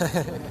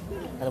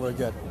 And we're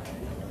good.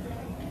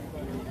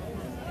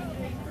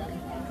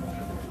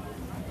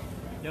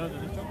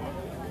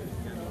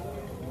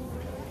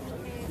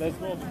 Let's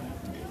go.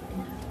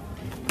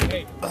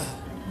 Hey.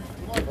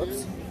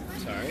 Oops.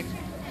 Sorry.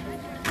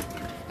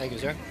 Thank you,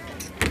 sir.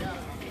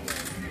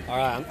 All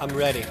right, I'm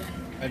ready.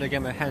 Ready to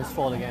get my hands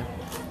full again.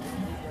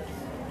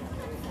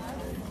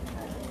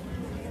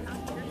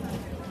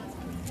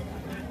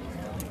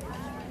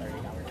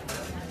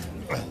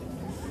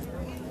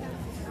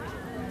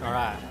 All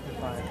right.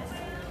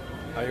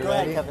 Are you Go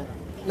ready? ahead, Kevin.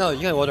 No, you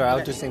can order. I'll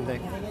do the same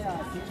thing.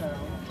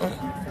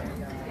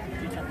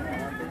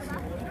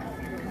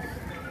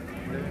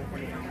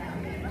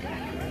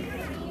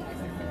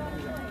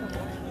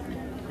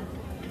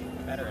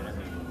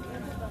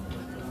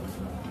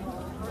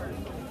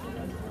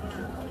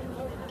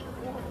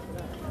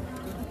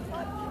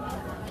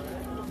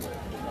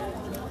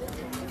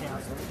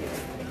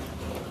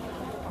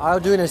 I'll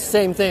do the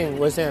same thing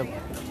with him.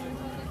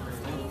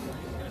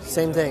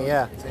 Same thing,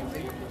 yeah. Same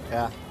thing.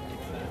 Yeah.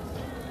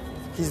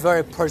 He's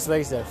very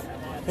persuasive.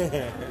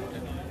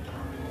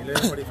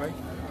 11:45.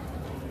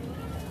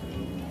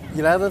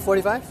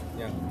 11:45?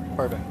 Yeah.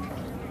 Perfect.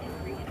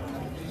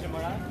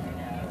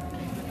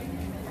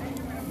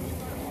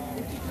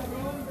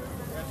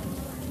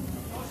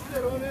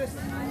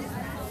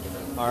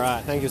 All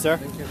right, thank you, sir.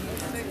 Thank you.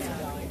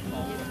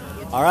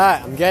 All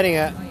right, I'm getting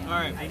it. All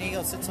right, I need to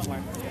go sit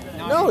somewhere.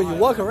 No, you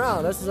walk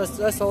around.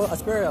 That's all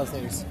Asperio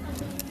things.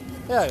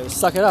 Yeah, you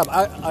suck it up.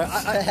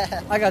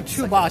 I got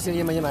 2 boxes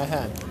in my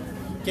hand.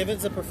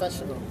 Kevin's a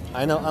professional.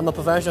 I know. I'm a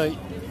professional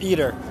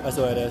eater. That's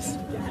what it is.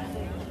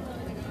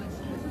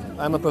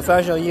 I'm a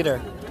professional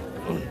eater.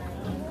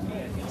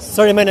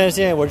 30 minutes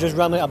in, we're just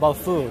rambling about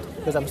food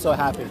because I'm so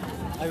happy.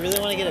 I really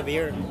want to get a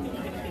beer.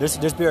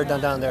 There's beer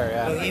down there.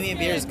 Yeah. Bohemian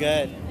beer is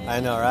good. I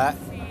know, right?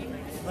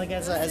 Like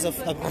as a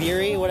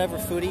beery, whatever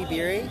foodie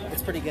beery,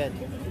 it's pretty good.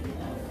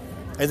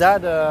 Is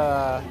that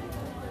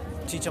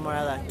Chicha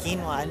morada,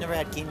 quinoa. I never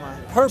had quinoa.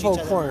 purple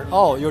Chicha de corn? morada.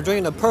 Oh, you're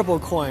drinking the purple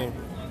corn,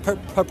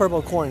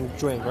 purple corn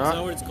drink, Is that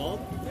right? what it's called?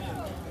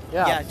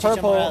 Yeah, Yeah, chicha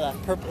purple,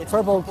 morada. It's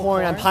purple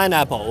corn and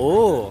pineapple.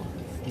 Ooh,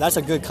 that's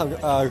a good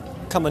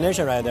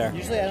combination right there.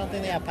 Usually I don't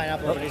think they have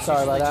pineapple, Oh, but it's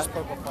sorry usually about just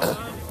purple corn.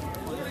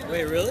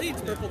 Wait, really?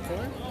 It's purple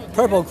corn?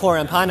 Purple corn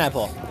and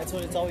pineapple. That's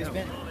what it's always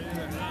been.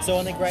 So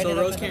when they grind So it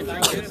Rose up, can't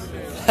drink this?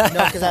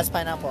 no, because that's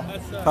pineapple.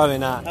 Probably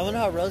not. I wonder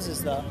how Rose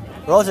is though.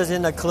 Rose is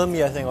in the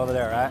Colombia thing over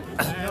there, right?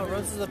 No,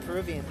 Rose is a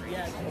Peruvian.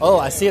 Oh,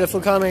 I see the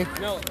food coming.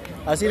 No.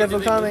 I see the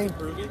food coming.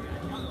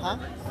 Huh?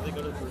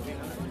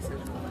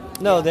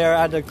 No, they're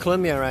at the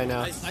Colombia right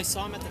now. I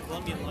saw him at the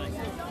Colombian line.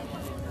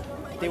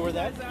 They were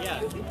there?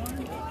 Yeah.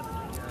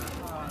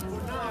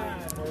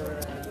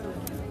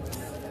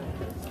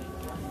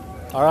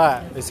 All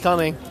right, it's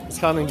coming. It's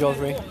coming,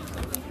 Joffrey.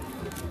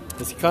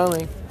 It's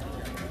coming.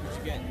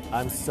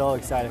 I'm so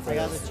excited for I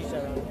got the this.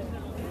 chicharron.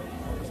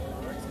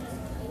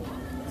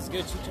 It's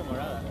good chicha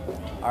morada. You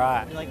All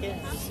right. like it?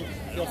 Does it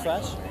feel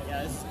fresh?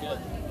 Yeah, this is good.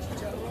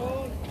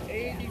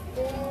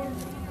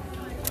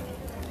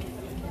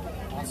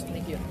 Awesome,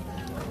 thank you.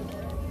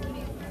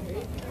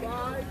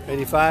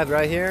 85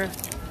 right here.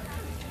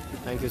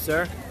 Thank you,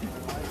 sir.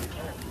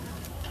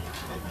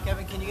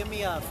 Kevin, can you give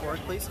me a fork,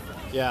 please?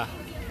 Yeah.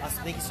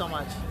 Awesome, thank you so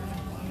much.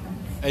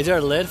 Is there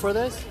a lid for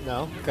this?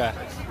 No? Okay.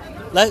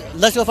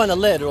 Let's go find a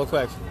lid real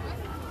quick.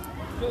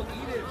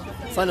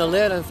 Find a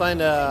lid and find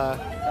a...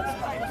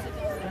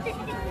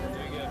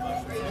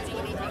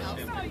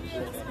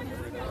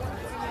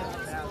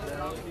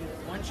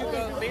 Once you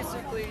go,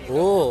 basically.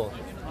 Ooh.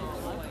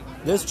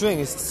 This drink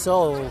is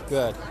so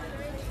good.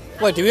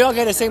 Wait, do we all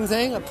get the same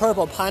thing? A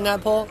purple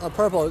pineapple, a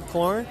purple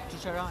corn?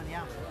 Chicharron,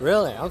 yeah.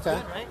 Really? Okay.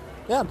 Good, right?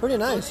 Yeah, pretty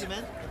nice. Thank you,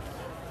 man.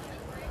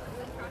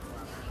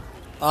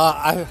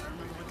 I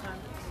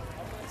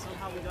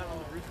Somehow we got on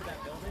the roof of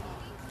that building,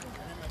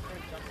 and then my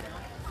friend jumped down.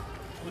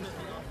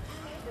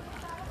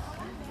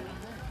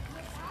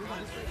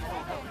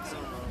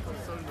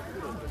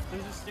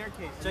 There's a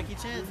staircase. Chuck E.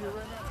 Cheese.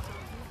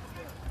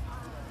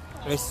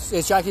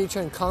 is Jackie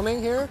Chan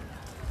coming here?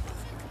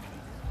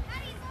 I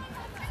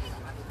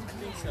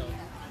think so.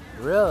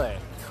 Really?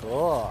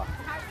 Cool.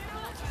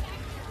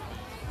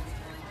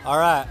 All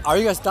right, are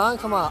you guys done?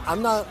 Come on,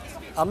 I'm not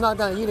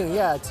done eating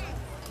yet.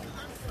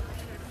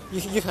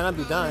 You cannot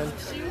be done. I'm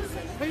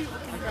trying to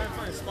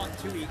find a spot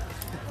to eat.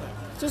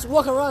 Just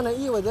walk around and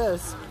eat with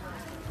this.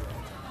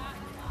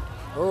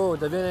 Oh,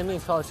 the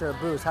Vietnamese culture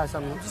booth has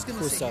some just gonna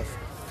cool sit stuff.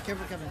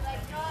 Careful, Kevin.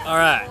 All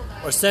right,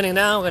 we're sitting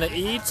down. We're gonna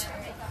eat.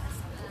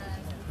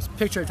 It's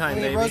picture time,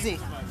 Hey, baby. Rosie.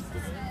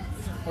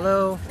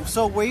 Hello.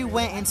 So we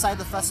went inside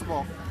the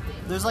festival.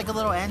 There's like a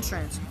little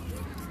entrance.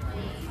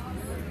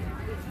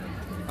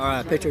 All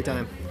right, picture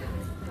time.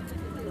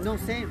 No,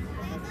 same.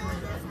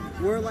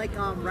 We're like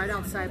right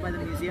outside by the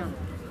museum.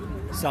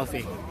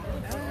 Selfie.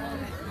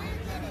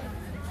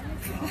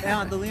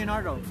 Yeah, the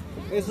Leonardo.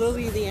 It's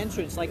literally the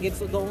entrance. Like it's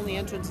the only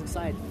entrance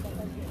inside.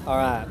 All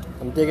right,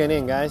 I'm digging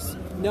in, guys.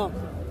 No.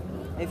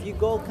 If you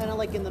go kind of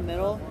like in the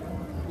middle,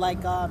 like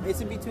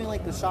it's in between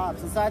like the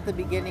shops. It's not at the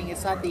beginning.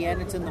 It's not at the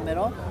end. It's in the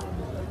middle.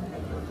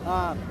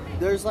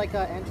 There's like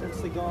an entrance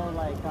to go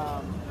like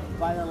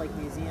by the like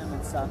museum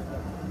and stuff.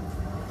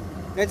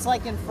 It's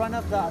like in front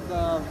of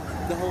the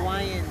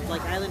Hawaiian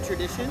like Island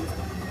Traditions.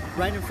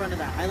 Right in front of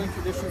that Island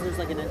Traditions, there's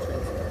like an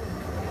entrance.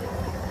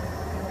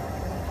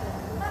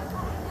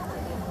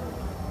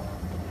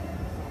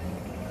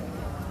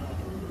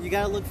 You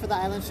gotta look for the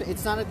island.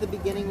 It's not at the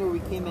beginning where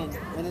we came in,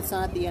 and it's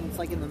not at the end. It's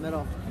like in the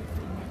middle.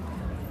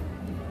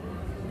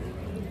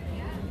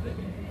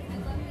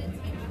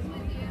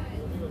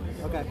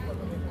 Okay.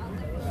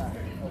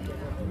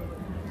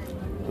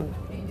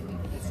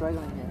 It's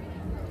struggling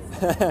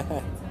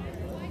here.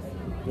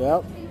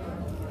 Yep.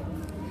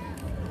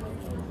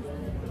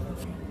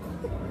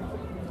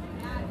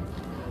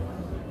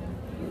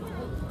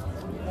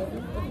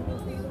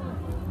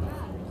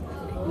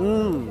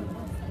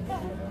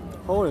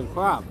 Holy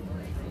crap.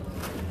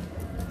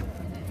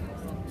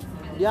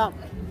 Yeah.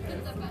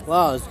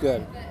 Wow, it's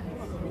good.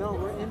 No,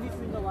 we're in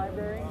between the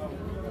library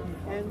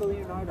and the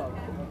Leonardo.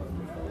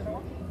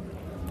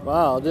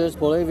 Wow, this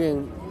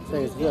Bolivian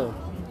thing is good.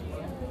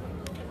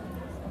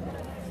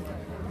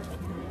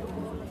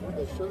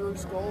 The sugar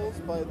skulls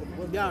by the.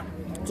 Yeah.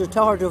 Just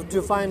tell her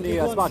to find Keep the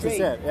going spot to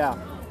straight. sit. Yeah.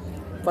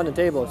 Find the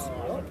tables.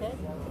 Okay.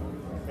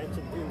 And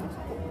some dudes.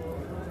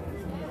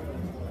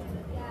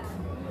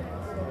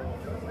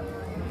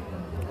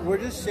 We're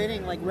just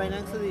sitting like right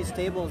next to these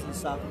tables and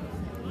stuff.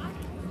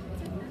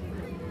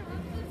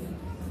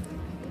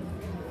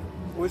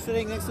 We're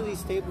sitting next to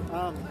these tables,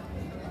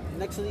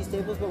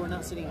 but we're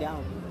not sitting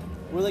down.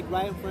 We're like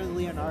right in front of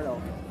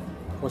Leonardo.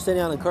 We're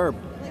sitting on the curb.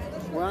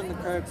 We're on the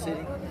curb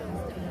sitting.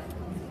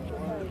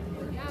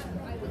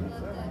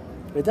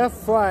 Is that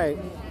fried?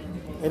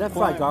 Is that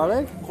fried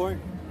garlic? Corn.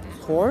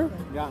 Corn?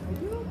 Yeah.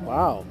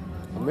 Wow,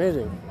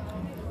 amazing.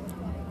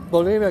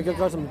 Bolivia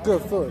got some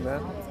good food,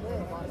 man.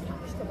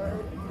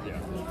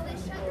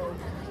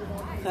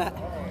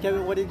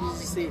 Kevin, what did you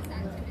see?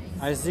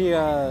 I see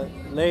a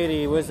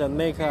lady with a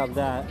makeup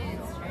that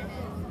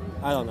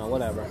I don't know,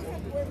 whatever.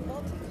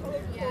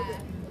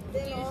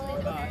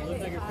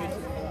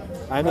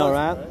 I know,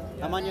 right?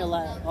 I'm on your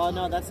left. Oh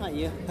no, that's not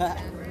you.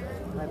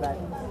 My bad.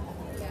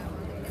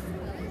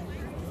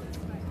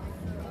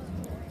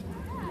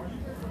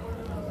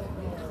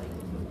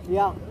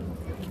 Yeah.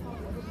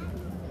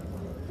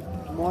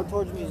 More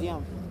towards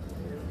museum.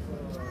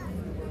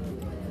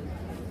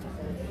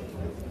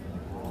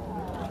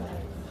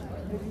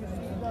 Did you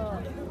see the?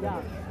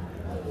 Yeah.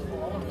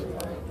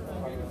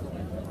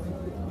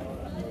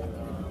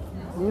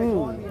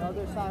 Go on the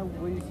other side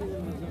where you see the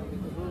museum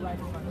because we're right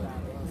in front of that.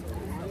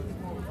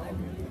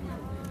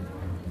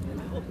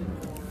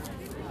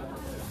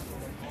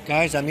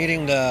 Guys, I'm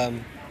eating the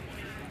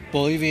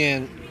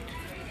Bolivian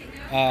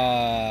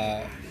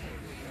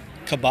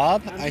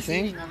kebab, I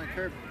think. Sitting on the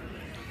curb.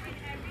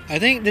 I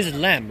think this is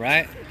lamb,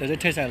 right? Does it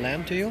taste like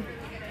lamb to you?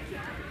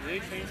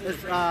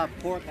 It's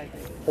pork, I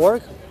think.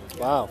 Pork?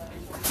 Wow.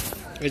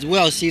 It's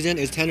well seasoned,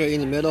 it's tender in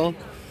the middle.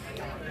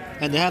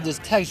 And they have this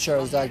texture,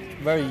 it's like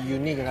very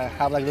unique. I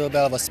have like a little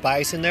bit of a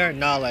spice in there,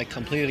 not like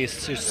completely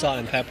just salt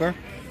and pepper.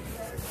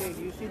 Okay,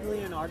 do you see the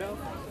Leonardo?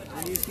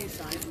 And do you see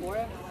signs for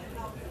it?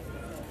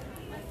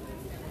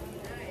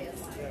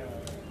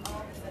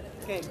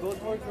 Okay, go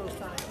towards those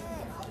signs.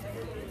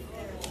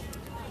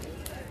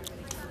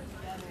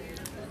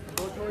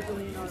 Go towards the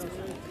Leonardo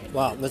sign.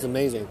 Wow, that's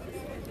amazing.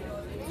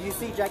 Do you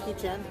see Jackie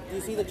Chan? Do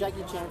you see the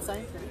Jackie Chan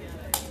sign?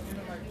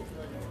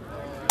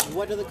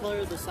 What are the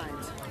colors of the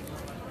signs?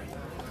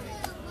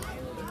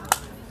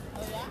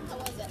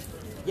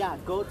 Yeah,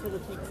 go to the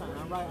pink sign.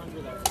 I'm right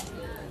under there.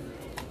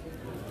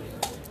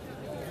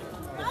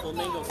 The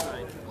flamingo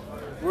sign.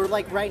 We're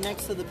like right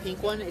next to the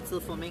pink one. It's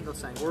the flamingo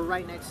sign. We're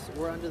right next.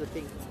 We're under the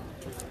pink.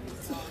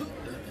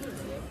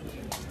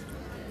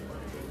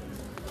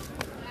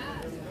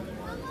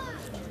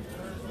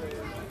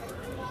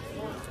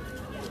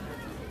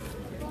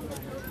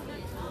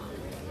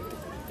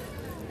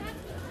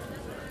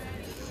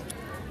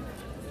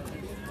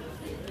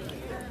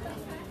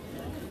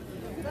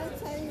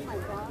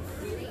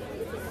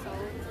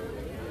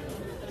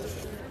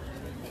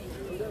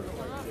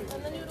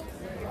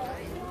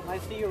 I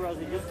see you,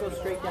 Rosie. Just go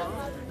straight down.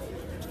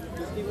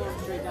 Just keep going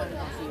straight down and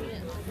I'll see you.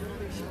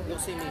 You'll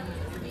see me.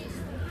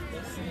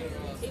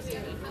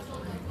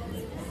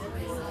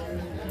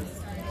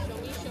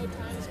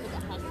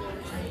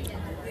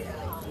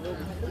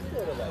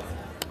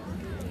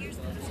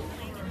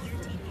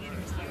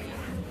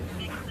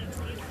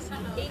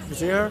 You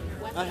see her?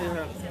 I hear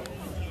her.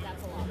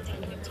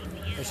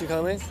 Is she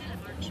coming?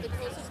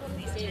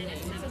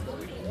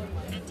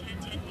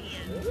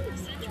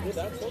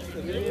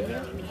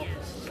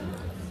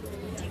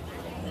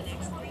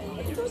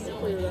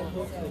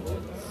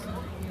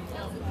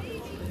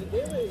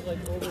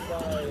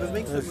 Let's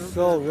make some room. It's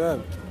so good.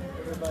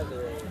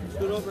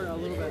 Scoot over a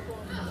little bit.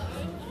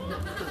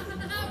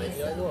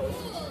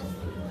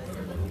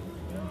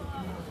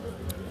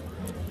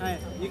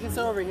 Alright, you can sit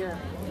over here.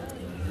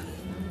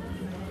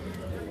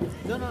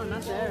 No,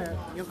 not there.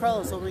 Yo,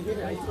 Carlos, over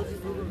here. I told you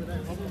to move over there.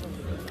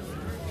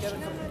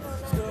 Kevin, come.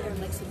 Let's go over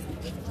next to me.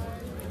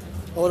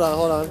 Hold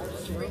on.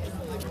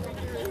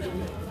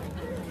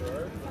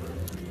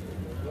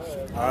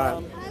 All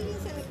right.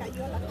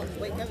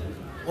 Wait, Kevin.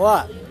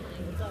 What?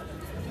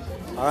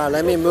 All right,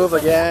 let me move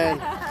again.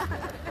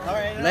 All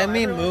right. Let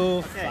me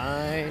move. Okay.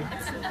 Fine.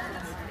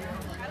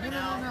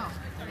 No.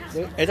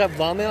 Is that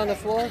vomit on the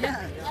floor?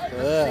 Yeah.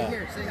 Ugh.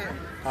 Here, sit here.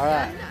 All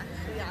right.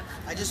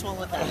 I just won't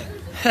look at it.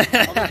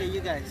 I'll look at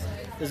you guys.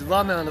 There's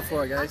vomit on the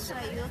floor, guys.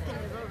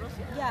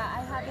 Yeah,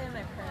 I have it in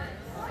my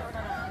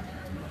purse.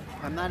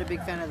 I'm not a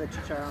big fan of the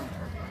chicharron.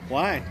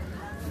 Why?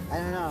 I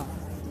don't know.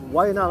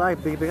 Why you not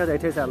like? Because they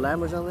taste like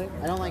lamb or something?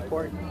 I don't like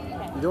pork.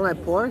 You don't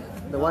like pork?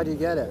 Then why do you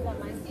get it?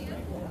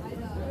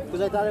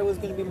 Because I thought it was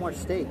going to be more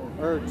steak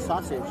or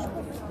sausage.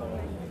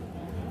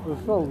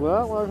 It's so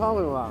good. What are you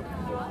talking about?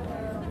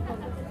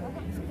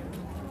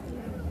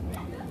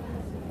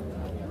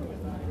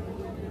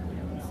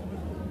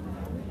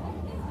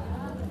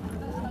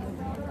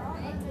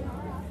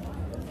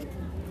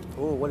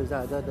 Oh, what is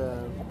that? Is that the...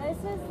 This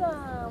is,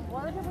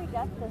 where did we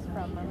get this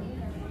from?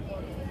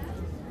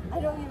 I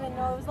don't even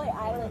know. It was like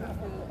island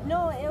food.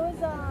 No, it was,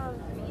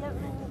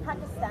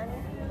 Pakistani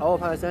food. Oh,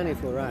 Pakistani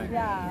food, right.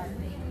 Yeah.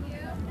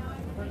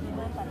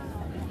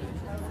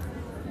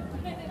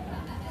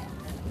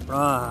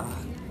 Ah.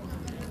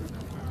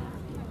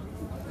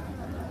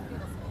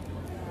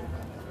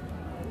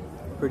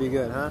 Pretty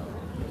good, huh?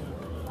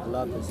 I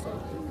love this stuff.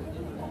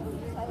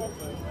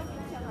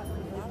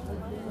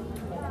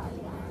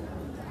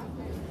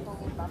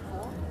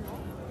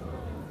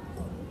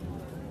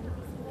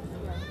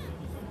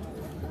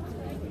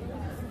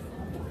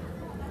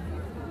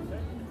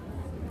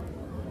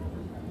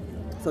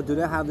 So do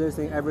they have this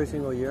thing every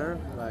single year?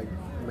 Like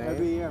May?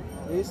 Every year.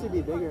 It used to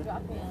be bigger.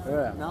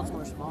 Yeah. Now it's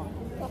more small.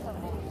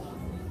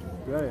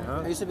 Really,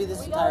 huh? It used to be this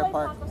We entire got,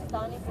 park.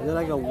 Pakistani food. Is it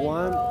like a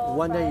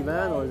one day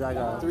event or is it like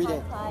a 3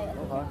 day.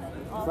 Okay.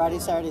 Friday,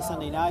 Saturday,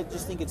 Sunday. Now I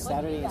just think it's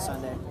Saturday and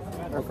Sunday.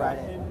 Or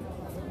Friday.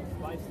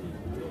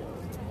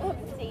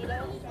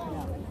 Potatoes.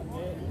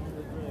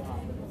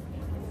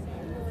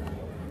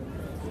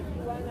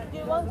 Do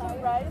you want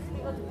some rice?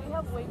 Because we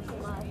have way too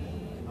much.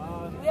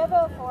 We have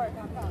a fork.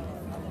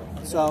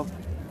 So,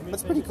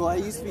 that's pretty cool.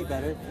 It used to be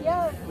better.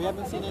 Yeah. We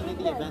haven't seen any of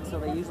the events, so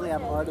they usually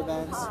have art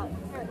events,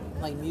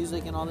 like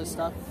music and all this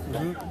stuff.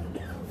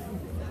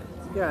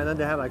 Yeah, and then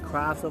they have like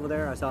crafts over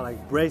there. I saw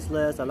like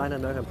bracelets, a Latin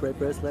American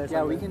bracelets.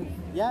 Yeah, we can.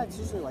 Yeah, it's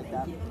usually like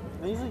that.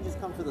 I usually just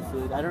come for the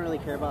food. I don't really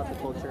care about the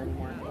culture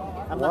anymore.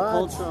 I'm not What?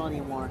 cultural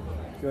anymore.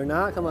 You're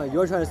not? Come on,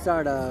 you're trying to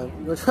start a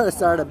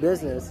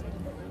business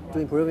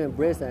doing Peruvian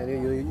bracelet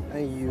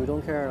and you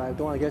don't care, like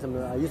don't want to get some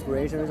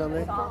inspiration or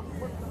something?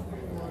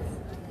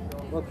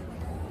 Look.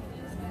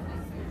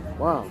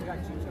 Wow.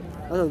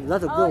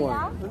 That's a good one.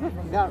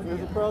 Yeah,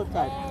 it's a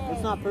prototype.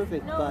 It's not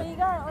perfect, No, but we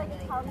got like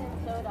Italian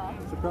soda.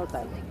 it's a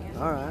prototype.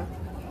 Alright.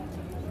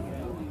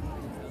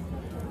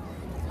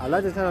 I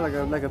like this kind of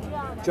like a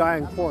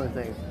giant corn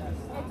thing.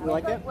 You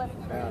like it?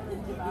 Yeah.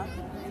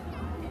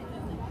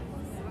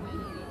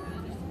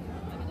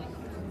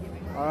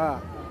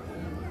 Alright.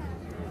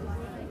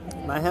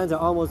 My hands are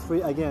almost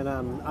free again.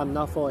 I'm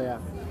not full yet.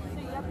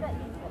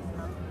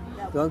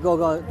 Do you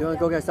want to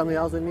go get something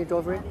else with me,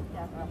 Joffrey?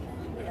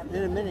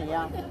 In a minute,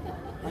 yeah.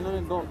 I'm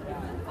gonna go.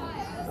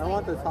 I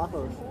want the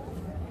tacos.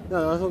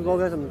 No, let's go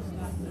get some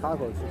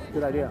tacos.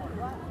 Good idea.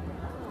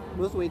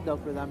 Let's wait though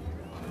for them.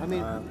 I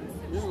mean, Alright.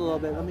 just a little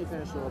bit. Let me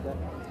finish a little bit.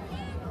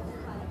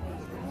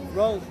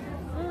 Rose,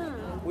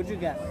 what'd you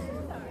get?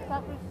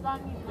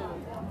 Pakistani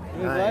food.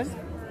 You Nice. good?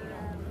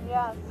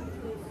 Yeah.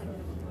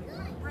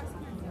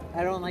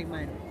 I don't like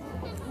mine.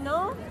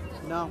 No?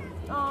 No,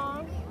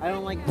 Aw. I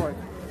don't like pork.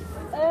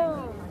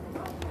 Oh.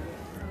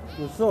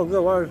 It's so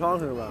good. What are you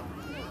talking about?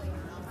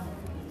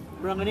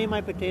 But I'm gonna eat my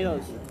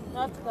potatoes.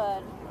 That's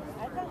good.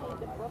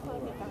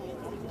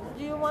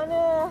 Do you want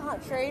to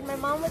trade? My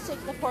mom would take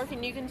the pork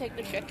and you can take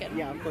the chicken.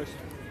 Yeah, of course.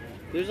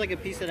 There's like a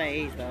piece that I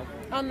ate though.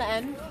 On the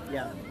end?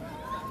 Yeah.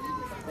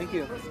 Thank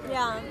you.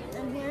 Yeah.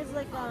 And here's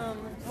like one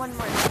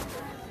more.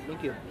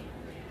 Thank you.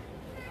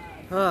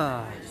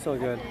 Ah, so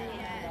good.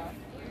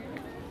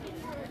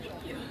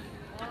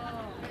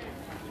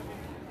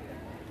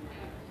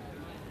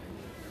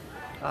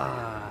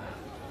 Ah.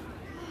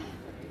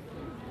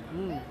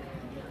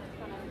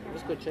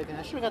 Let's go chicken.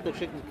 I should have got the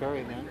chicken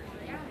curry, man.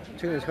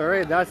 Chicken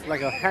curry, that's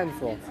like a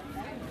handful.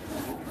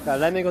 Yeah,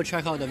 let me go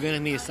check out the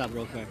Vietnamese stuff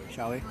real quick,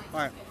 shall we?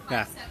 Alright.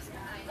 Yeah.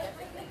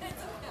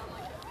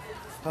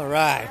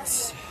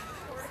 Alright.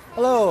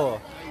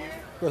 Hello.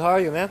 Good, how are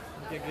you, man?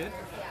 Get good?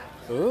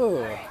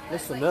 Ooh,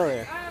 looks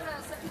familiar.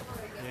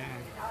 Yeah.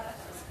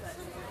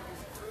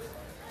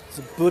 It's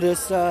a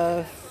Buddhist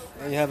stuff.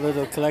 And you have a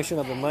little collection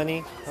of the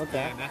money.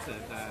 Okay. Yeah, that's it.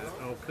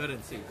 Old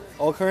currency.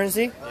 Old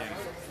currency? Yeah.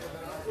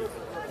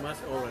 Much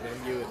older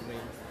than you and me.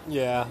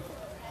 Yeah.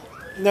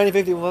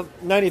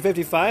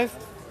 1955?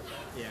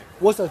 Yeah.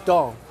 What's a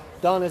dong?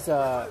 Dong is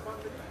a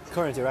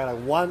currency, right? Like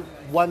one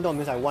dong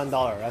means like $1,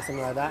 right?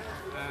 Something like that.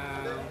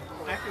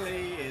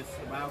 Actually, it's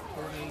about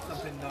 20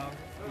 something $7.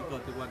 You go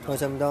to $1. Oh,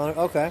 $7.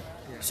 Okay.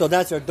 So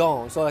that's your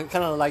dong. So like,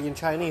 kind of like in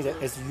Chinese,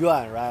 it's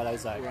yuan, right?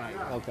 Like that. Right.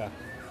 Okay.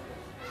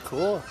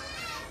 Cool.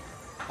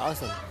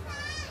 Awesome.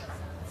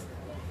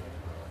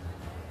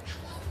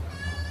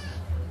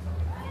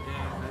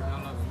 Yeah, they're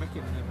no longer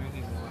making them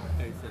anymore.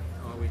 That's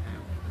all we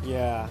have.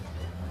 Yeah.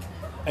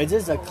 Is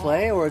this a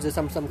clay or is it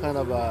some kind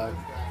of a?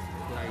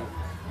 Like,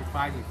 you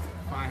find it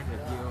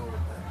 500-year-old.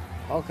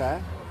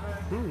 Okay.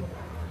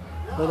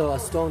 Little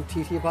stone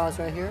tea pots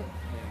right here.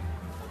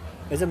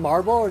 Is it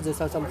marble or is it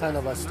some kind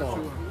of a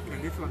stone? Sure.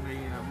 And this one they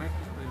make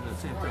in the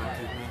center of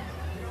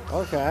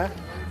it. Okay.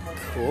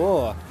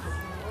 Cool.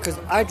 Because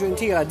I drink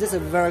tea, this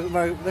is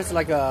this is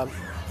like a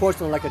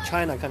portion like a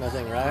China kind of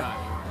thing, right?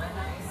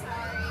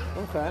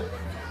 Okay.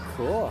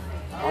 Cool.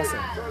 Awesome.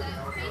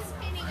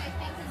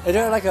 Is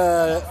there like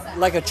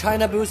a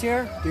China booth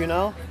here? Do you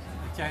know?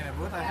 China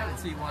booth, I haven't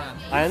seen one.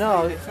 I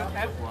know. They should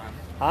have one.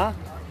 Huh?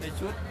 They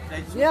should.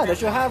 Yeah, they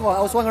should have one.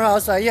 I was wondering. I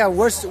was like, yeah,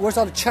 where's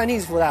all the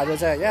Chinese for that? They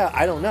said, yeah,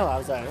 I don't know. I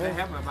was like, They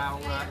have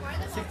about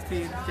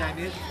 16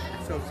 Chinese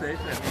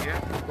associations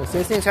here. the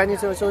 16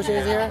 Chinese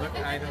associates here.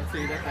 But I don't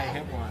see that they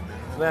have one.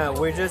 Man,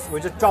 we just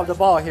dropped the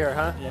ball here,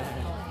 huh? Yeah.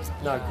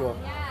 Not cool.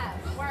 Yeah,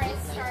 we're a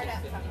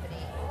startup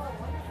company.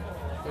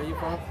 Where you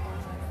from?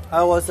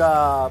 I was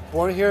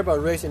born here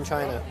but raised in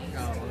China.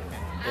 Oh,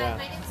 okay. Yeah.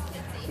 My name's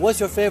Kitty. What's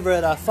your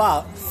favorite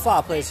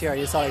pho place here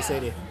in Salt Lake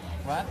City?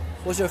 What?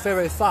 What's your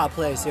favorite pho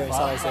place here in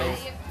Salt Lake We City?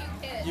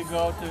 have 2 kids. You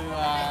go to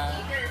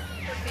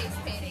For face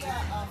painting.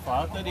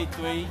 Phở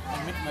 33 in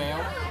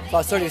Midvale.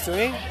 Pho 33?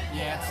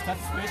 Yeah, it's State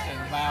Street and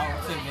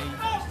about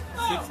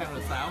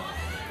 7600 South.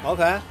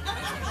 Okay. And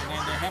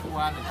then they have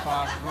one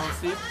called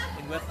Gossip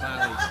in West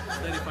Valley,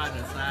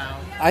 3500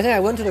 South. I think I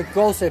went to the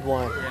Gossip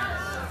one.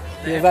 Yeah.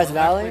 In They West have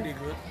Valley? Pretty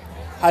good.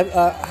 Have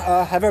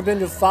you ever been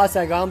to Pho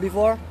Saigon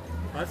before?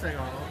 West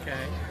Saigon, okay.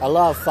 I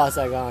love Pho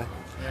Saigon.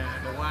 Yeah,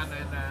 the one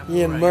in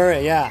Yeah,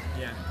 Murray, yeah.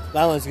 Yeah.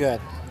 That one's good.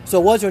 So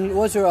what's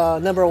your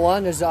number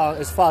one? Is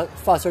Pho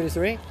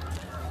 33?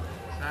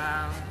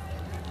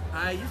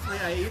 I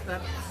usually eat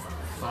at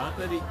Phở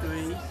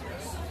 33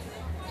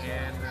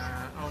 and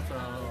also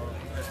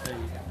let's see,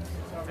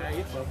 I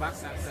eat Phở Bắc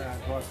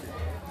at Gossip.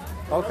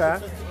 Okay.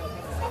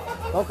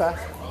 Okay.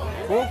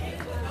 Cool.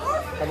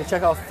 Let me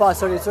check out Pho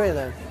 33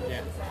 then.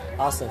 Yeah.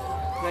 Awesome.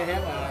 They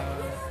have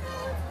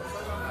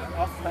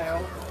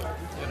oxtail,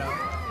 you know.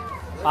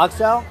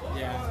 Oxtail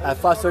Yeah. at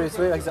Pho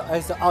 33.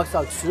 It's the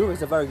oxtail soup.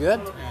 Is it very good?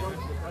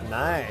 Yeah.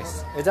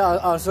 Nice. Is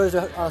that on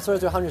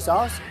 3300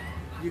 South?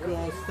 You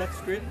go State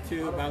Street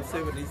to about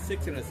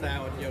 76 in the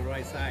south on your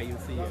right side, you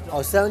see it.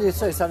 Oh,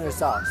 7600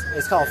 South.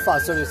 It's called Pho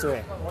 33.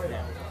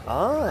 Yeah.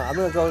 Ah, I'm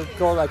gonna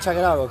go like check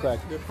it out real quick.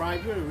 The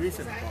price very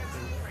reasonable.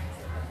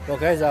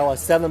 Okay, so what,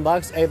 $7,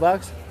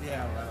 $8?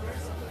 Yeah, well,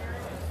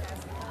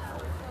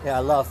 Yeah, I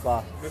love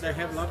pho. but they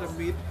have a lot of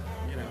meat,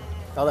 you know.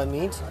 All that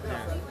meat. Yeah.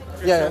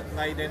 Yeah. Except,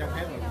 like they don't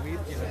have a meat,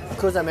 you know.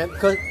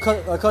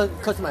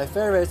 Cause my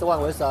favorite is the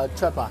one with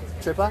tripa.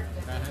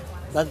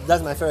 Uh-huh.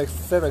 That's my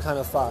favorite kind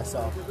of pho.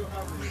 So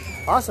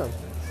awesome,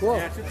 cool.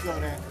 Yeah, just go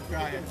there,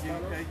 try it.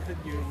 I think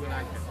you will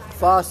like it.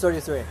 Pho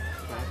 33. Phở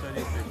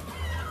 33.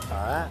 All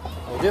right,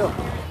 will do.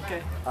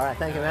 Okay. All right,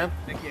 thank you, man.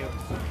 Thank you.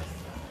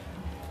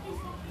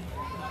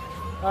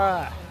 All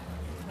right,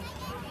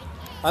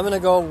 I'm gonna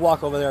go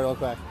walk over there real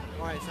quick.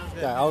 Alright, sounds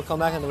good. Yeah, I'll come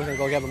back and then we can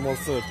go get more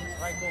food.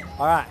 Alright, cool.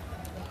 All right.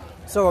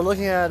 So we're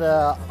looking at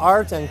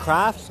art and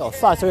crafts. So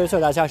Pho 33,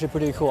 that's actually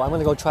pretty cool. I'm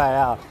gonna go try it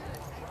out.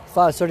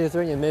 Pho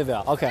 33 in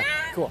Midvale. Okay,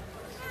 cool.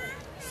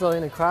 So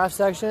in the craft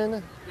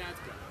section,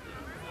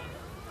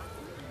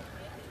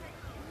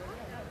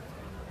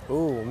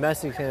 ooh,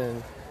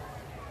 Mexican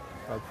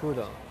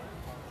rapudo.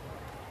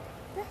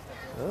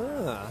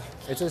 Ah,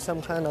 it's just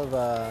some kind of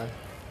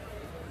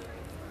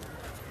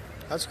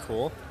that's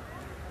cool.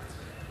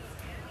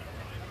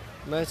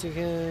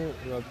 Mexican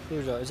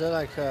rapudo. Is that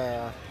like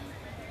a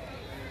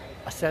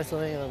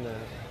stenciling on the?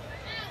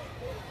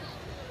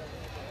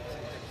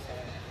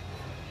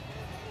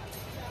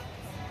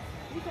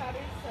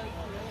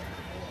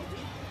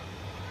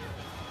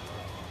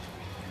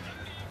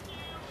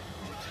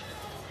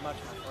 Much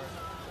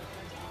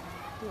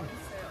more.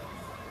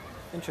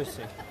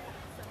 Interesting.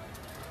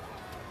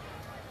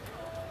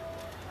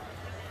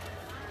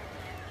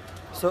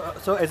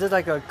 So is it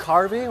like a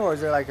carving or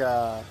is it like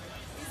a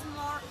It's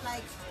more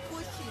like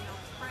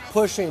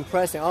pushing or pressing.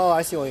 pressing? Oh,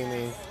 I see what you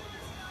mean.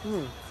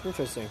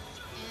 Interesting. And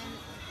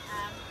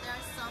there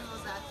are some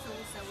of the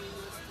tools that we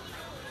use to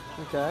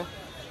make.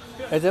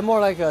 Okay. Is it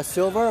more like a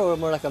silver or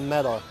more like a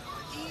metal?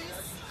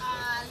 It's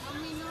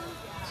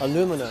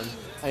aluminum. Aluminum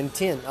and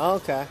tin. Oh,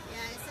 okay. Yeah,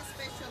 it's a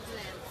special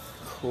blend.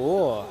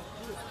 Cool.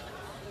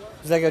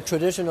 It's like a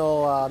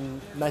traditional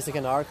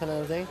Mexican art kind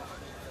of thing.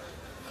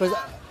 Cause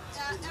Well,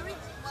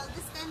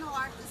 this kind of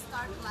art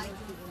started like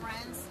in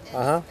France, and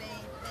Uh-huh. they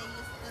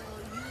used to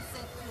use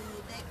it to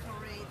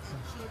decorate the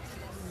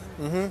churches.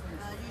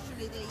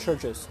 Usually they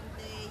churches.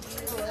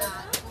 use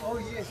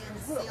gold and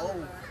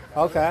silver.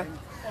 Okay.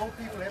 And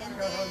then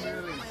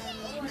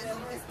when the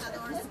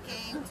conquistadors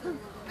came to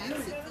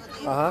Mexico,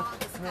 they Uh-huh. brought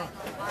this kind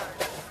of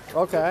art.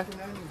 Okay.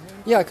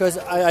 Yeah, because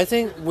I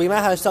think we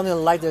might have something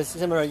like this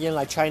similar in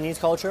like Chinese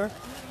culture,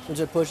 which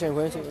is pushing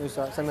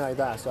something like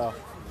that. So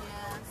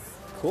Yes.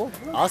 cool,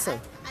 awesome.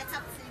 I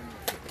have seen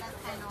that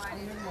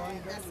kind of already.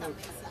 That's amazing.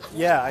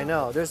 Yeah, I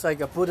know. There's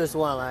like a Buddhist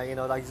one,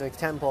 like like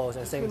temples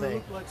and same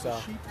thing. So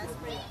That's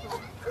pretty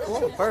cool.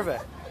 cool,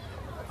 perfect.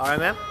 All right,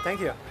 ma'am.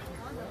 Thank you.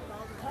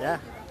 Yeah.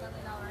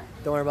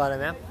 Don't worry about it,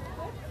 ma'am.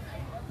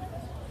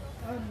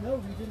 No,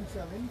 we didn't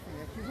sell anything.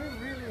 Actually,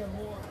 we're really a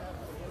more.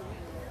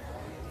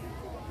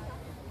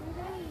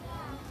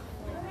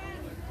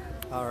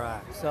 All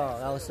right. So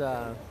that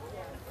was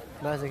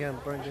Mexican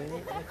burgundy.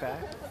 Okay.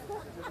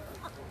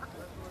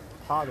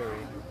 Pottery.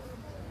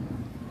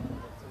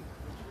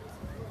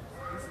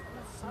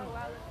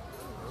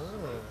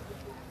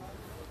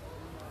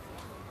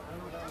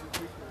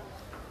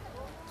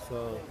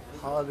 So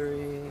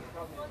pottery.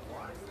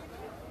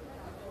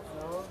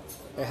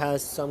 It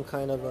has some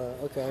kind of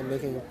a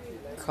making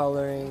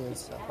coloring and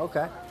stuff.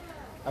 Okay,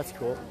 that's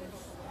cool.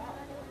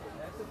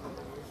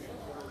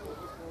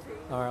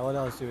 All right, what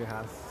else do we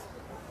have?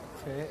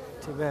 Okay,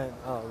 Tibet.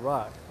 Oh,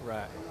 rock.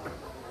 Right.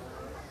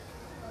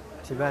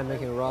 Tibet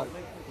making rock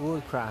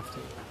wood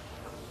crafting.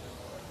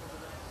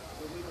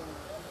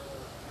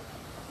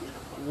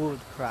 Wood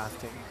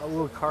crafting. Oh,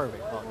 wood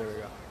carving. Oh, there we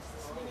go.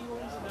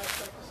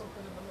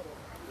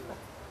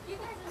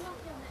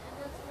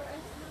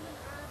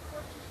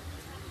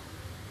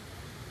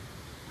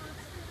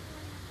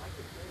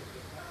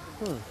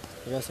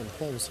 We got some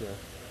pens here.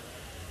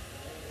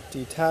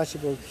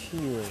 Detachable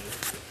keyring.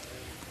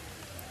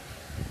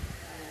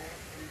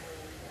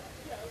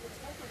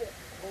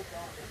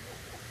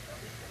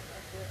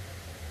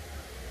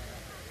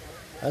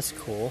 That's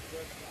cool.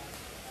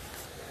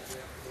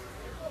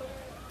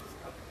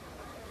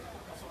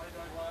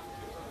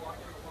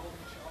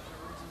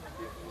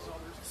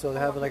 So they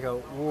have like a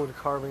wood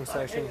carving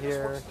section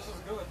here.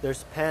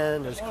 There's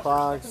pen, there's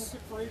clocks,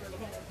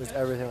 there's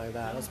everything like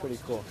that. That's pretty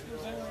cool.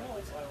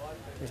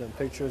 Here's some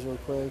pictures real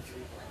quick.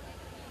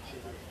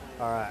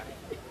 All right.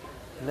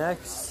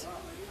 Next.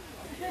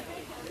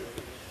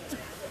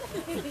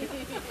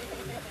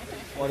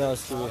 What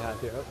else do we have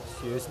here? Oh,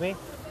 excuse me.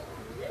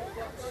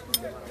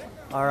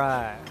 All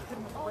right.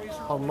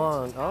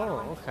 Hamon.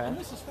 Oh, okay.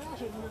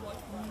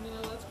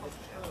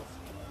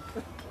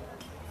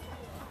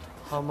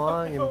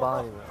 Hamon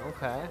embodiment.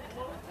 Okay.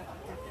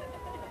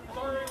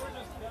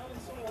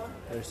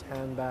 There's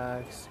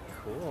handbags.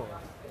 Cool.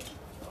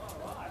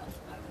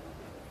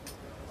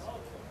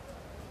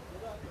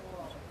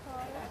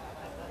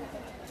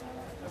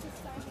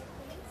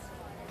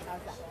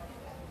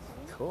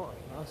 Cool.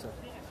 Awesome.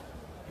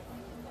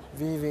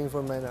 Weaving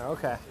for men.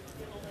 Okay.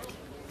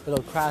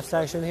 Little craft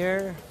section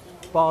here.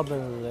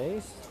 Bobbin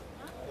lace.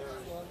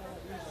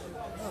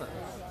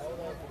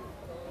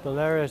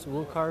 Belarus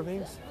wood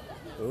carvings.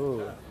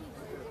 Ooh.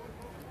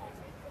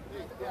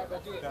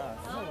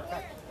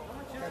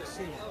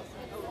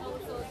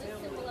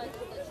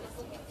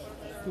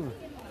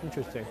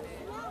 Interesting.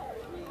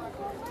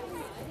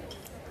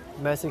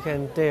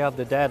 Mexican Day of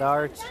the Dead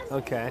art.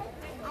 Okay.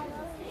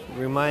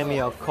 Remind me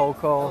of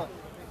Coco.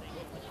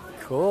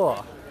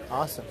 Cool.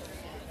 Awesome.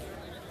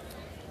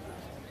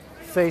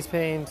 Face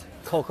paint,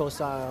 Coco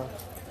style.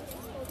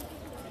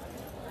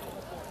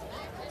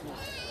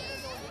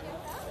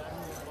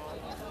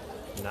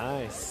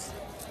 Nice.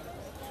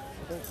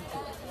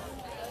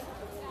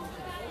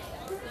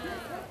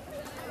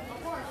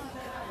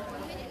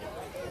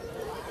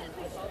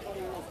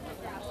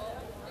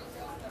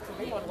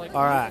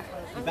 All right.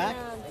 You back?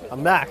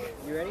 I'm back.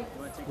 You ready?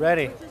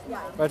 Ready.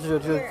 Ready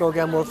to go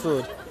get more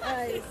food.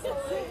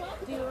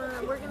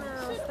 We're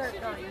gonna start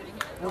going.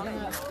 What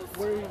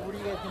are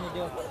you guys gonna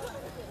do?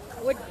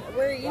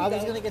 Where are you? I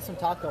was gonna get some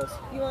tacos.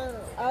 You want?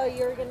 Oh,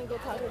 you're gonna go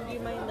talk. Do you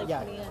mind like Yeah.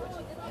 putting it?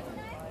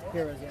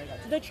 Here, Rosie, I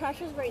got you. The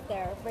trash is right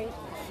there. Right.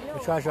 No. The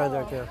trash right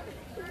there too.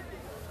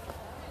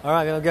 All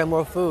right, gonna get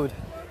more food.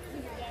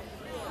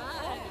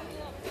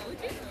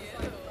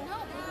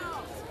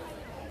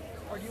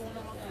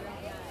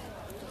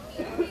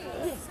 You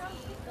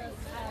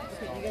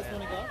guys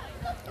wanna go?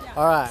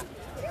 All right,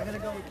 I'm gonna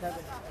go with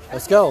Kevin.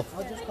 let's go.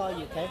 I'll just call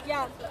you, okay?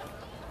 Yeah.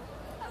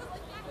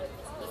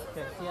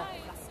 Okay, yeah.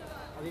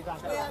 I'll be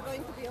back. We are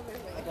going to be over here.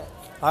 Okay.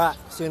 All right,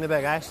 see you in a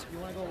bit, guys. You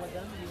wanna go with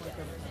them? Or you wanna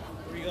come?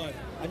 Where are you going?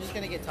 I'm just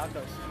gonna get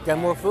tacos. Get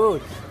more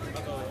food.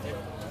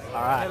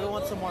 All right. Kevin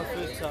wants some more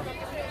food, so.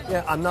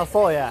 Yeah, I'm not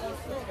full yet.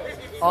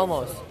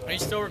 Almost. Are you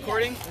still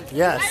recording?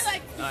 Yes.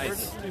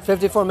 Nice.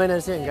 54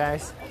 minutes in,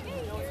 guys.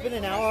 It's been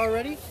an hour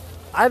already?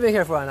 I've been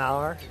here for an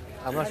hour.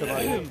 I'm not sure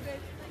about you.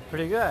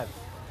 Pretty good.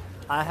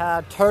 I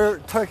had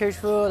Turkish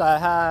food. I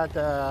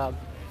had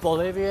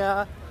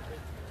Bolivia.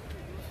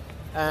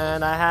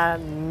 And I had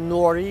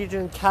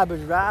Norwegian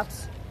cabbage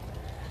wraps.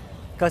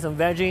 Got some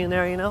veggie in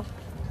there, you know.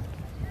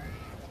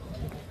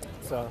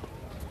 So,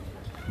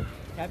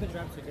 Cabbage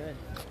wraps are good.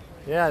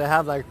 yeah, they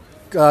have like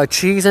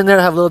cheese in there.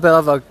 They have a little bit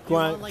of a You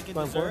grind. want like a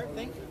grind dessert pork.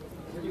 thing?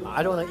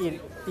 I don't want to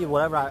eat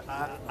whatever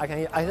I can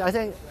eat. I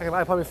think I can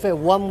probably fit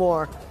one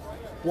more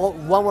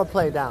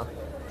plate down.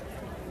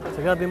 So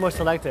you gotta be more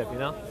selective, you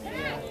know?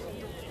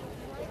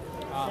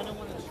 Kind of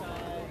want to try.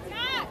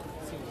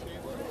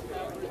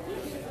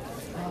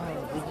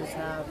 Oh, they just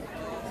have.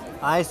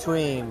 Ice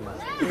cream.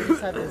 They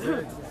just have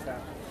desserts and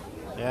stuff.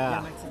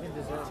 Yeah. Mexican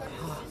desserts.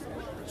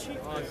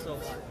 Oh, it's so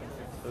hot.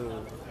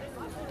 Ooh.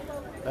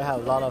 They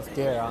have a lot of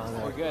gear on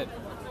We're there.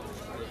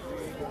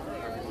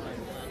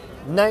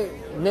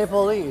 good.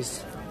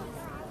 Nepalese.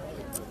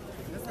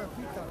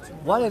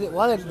 Why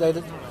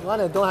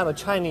they don't have a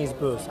Chinese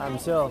booth? I'm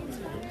still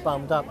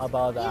bummed up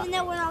about that. Even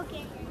though we're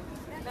okay.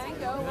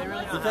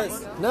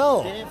 Because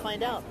No, they didn't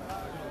find out.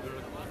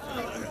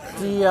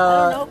 the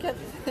I don't know, Kev.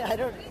 I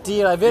don't. the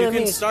You can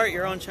Vietnamese. start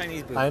your own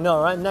Chinese booth. I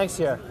know, right? Next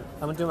year,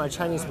 I'm gonna do my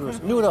Chinese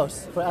booth.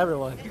 Noodles for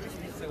everyone.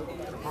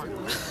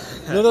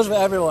 Noodles for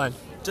everyone.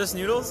 Just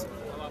noodles?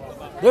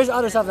 There's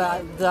other stuff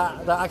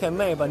that I can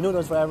make, but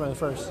noodles for everyone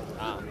first.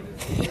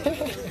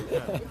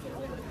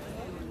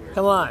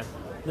 Come on,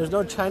 there's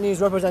no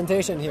Chinese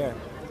representation here.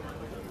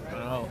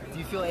 Oh. Do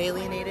you feel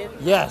alienated?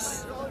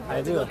 Yes,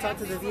 I do. Go talk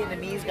to the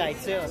Vietnamese guy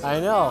too. I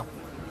know.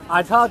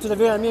 I talked to the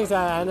Vietnamese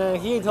guy, and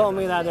he told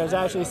me that there's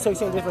actually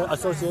 16 different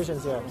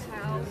associations here.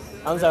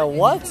 I was like,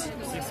 what?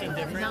 16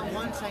 different. Not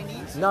one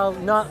Chinese. No,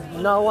 not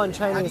one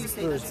How do you Chinese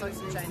say that booth. starts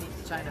in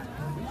Chinese? China.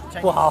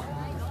 不好，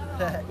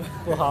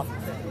不好，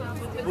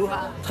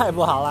太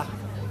不好了。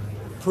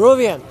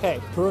Peruvian, hey,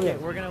 Peruvian.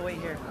 We're gonna wait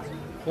here.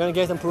 You gonna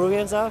get some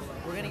Peruvian stuff?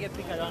 We're gonna get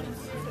picarones.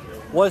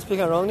 What is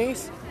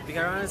picarones?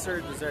 Picarones are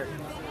dessert.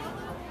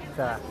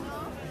 Okay.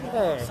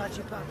 Hey,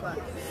 Sachi papa.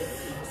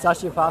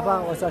 sashi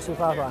papa or sashi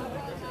papa?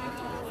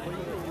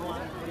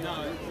 No,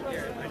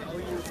 here. I owe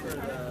you for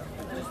the.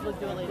 Just look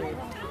do it later.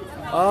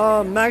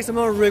 Oh,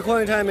 maximum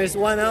recording time is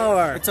 1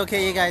 hour. It's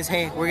okay, you guys.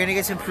 Hey, we're gonna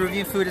get some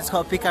Peruvian food. It's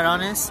called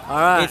picarones. All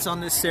right. It's on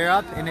the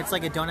syrup, and it's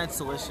like a donut. It's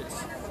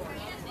delicious.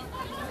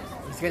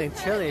 It's getting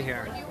chilly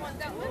here.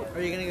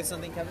 Are you gonna get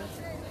something, Kevin?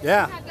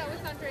 Yeah.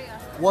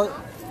 What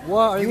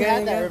are you You getting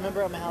had that. again?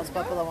 Remember at my house,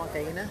 Papa La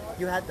Huancaína?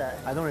 You had that.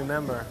 I don't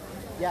remember.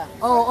 Yeah.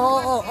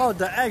 Oh,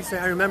 the eggs thing.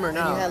 I remember And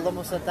you now. had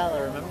lomo saltado.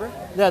 Remember?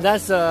 Yeah,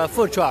 that's a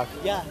food truck.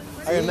 Yeah.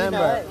 I remember.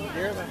 You know it.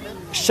 You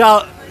remember?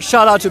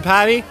 Shout out to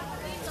Patty.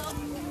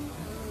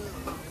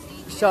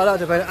 Shout out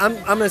to Patty. I'm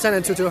gonna send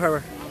it to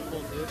her.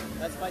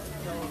 That's why.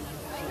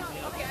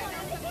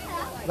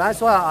 That's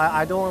why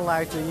I don't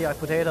like to eat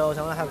potatoes.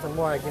 I want to have some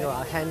more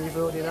like, handy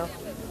food, you know.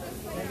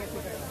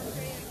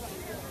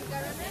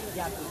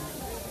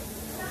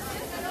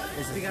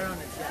 It's picarones.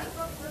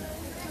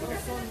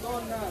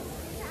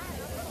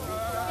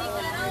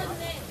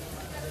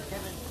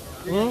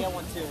 You're gonna get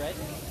one too, right?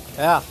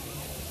 Yeah.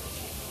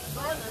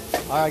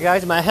 All right,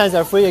 guys, my hands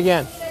are free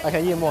again. I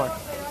can eat more.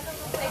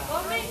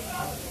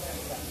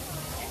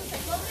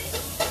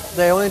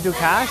 They only do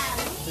cash?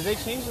 Did they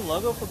change the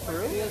logo for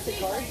Peru?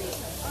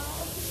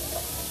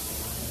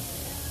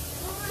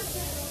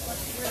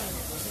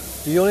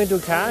 Do you only do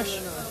cash?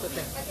 No, that's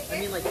okay. I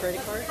mean like credit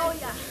card? Oh,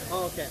 yeah.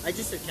 Oh, okay. I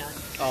just said cash.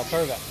 Oh,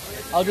 perfect.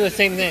 I'll do the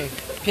same thing.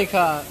 Pick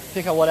a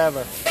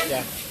whatever.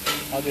 Yeah,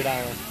 I'll do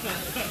that one.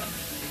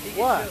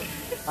 What?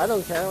 I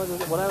don't care.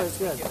 Whatever is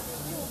good.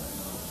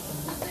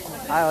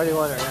 I already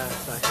ordered. Yeah,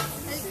 it's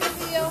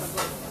fine.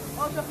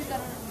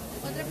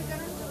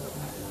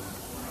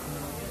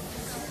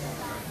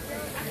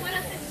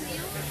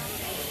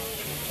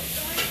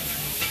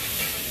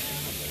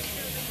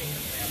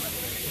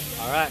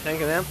 All right, thank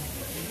you, ma'am.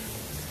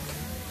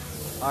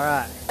 All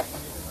right.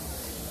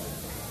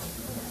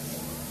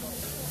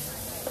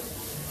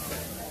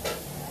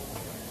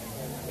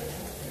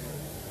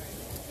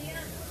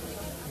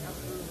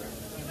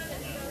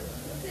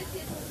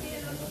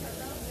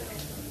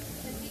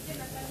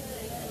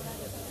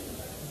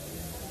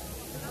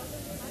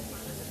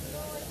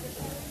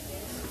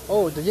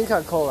 Oh, the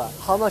Inca Cola.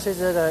 How much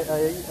is it,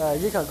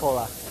 Inca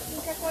Cola?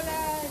 Inca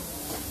Cola.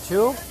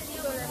 2?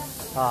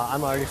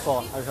 I'm already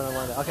full. I was gonna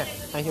wonder. Okay,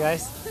 thank you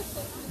guys.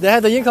 They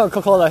had the Inca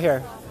Cola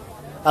here.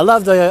 I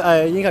love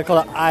the Inca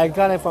Cola. I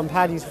got it from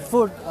Patty's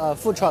food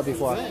truck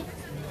before.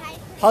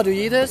 How do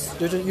you eat this?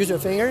 Do you use your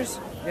fingers?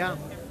 Yeah.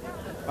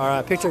 All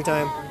right, picture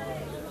time.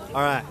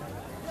 All right,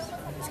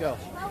 let's go.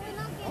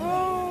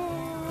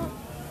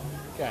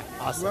 Okay,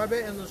 awesome. Rub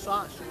it in the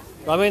sauce.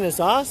 Rub it in the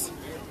sauce?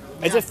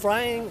 Is it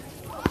frying?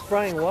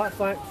 Frying what?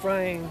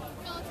 Frying.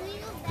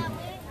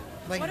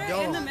 Like What are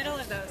dough. in the middle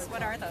of those?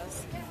 What are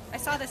those? I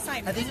saw the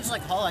sign. I think it's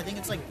like hollow. I think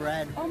it's like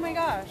bread. Oh my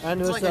gosh. And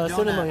It's there's like a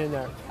cinnamon donut. in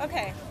there.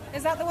 Okay.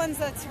 Is that the ones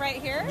that's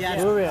right here? Yeah,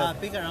 Durian.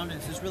 picarones.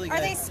 It's really Are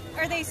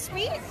good. they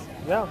sweet?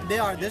 Yeah. They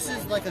are. This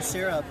is like a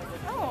syrup,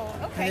 Oh,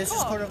 and okay, this is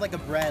cool. sort of like a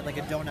bread, like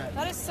a donut.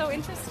 That is so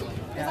interesting.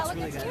 Yeah, Does it's that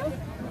really look good.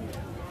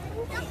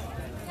 good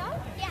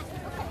Yeah.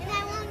 And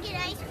I won't get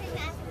ice cream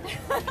after.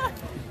 to you?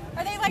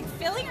 Are they like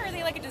filling or are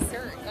they like a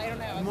dessert? I don't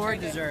know. I'm More trying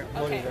to- dessert.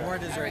 Okay. More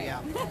dessert. All right.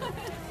 Yeah.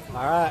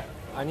 All right.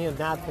 I need a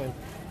napkin.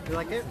 You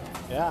like it?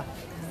 Yeah.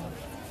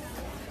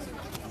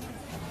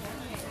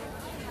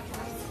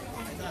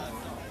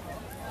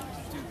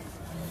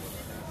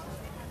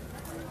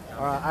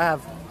 All right.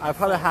 I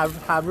probably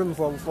have room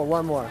for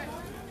one more.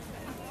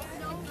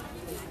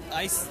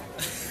 Ice.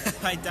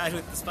 I died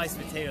with the spiced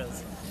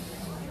potatoes.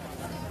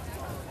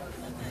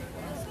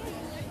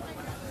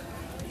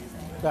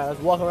 Yeah,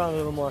 let's walk around a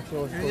little more. See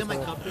what's Can you get my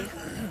going on. cup, please?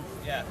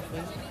 Yeah.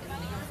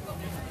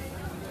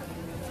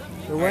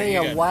 You're wearing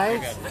Alright, a you're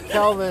white good.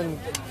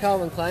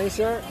 Calvin Klein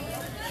shirt.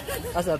 That's a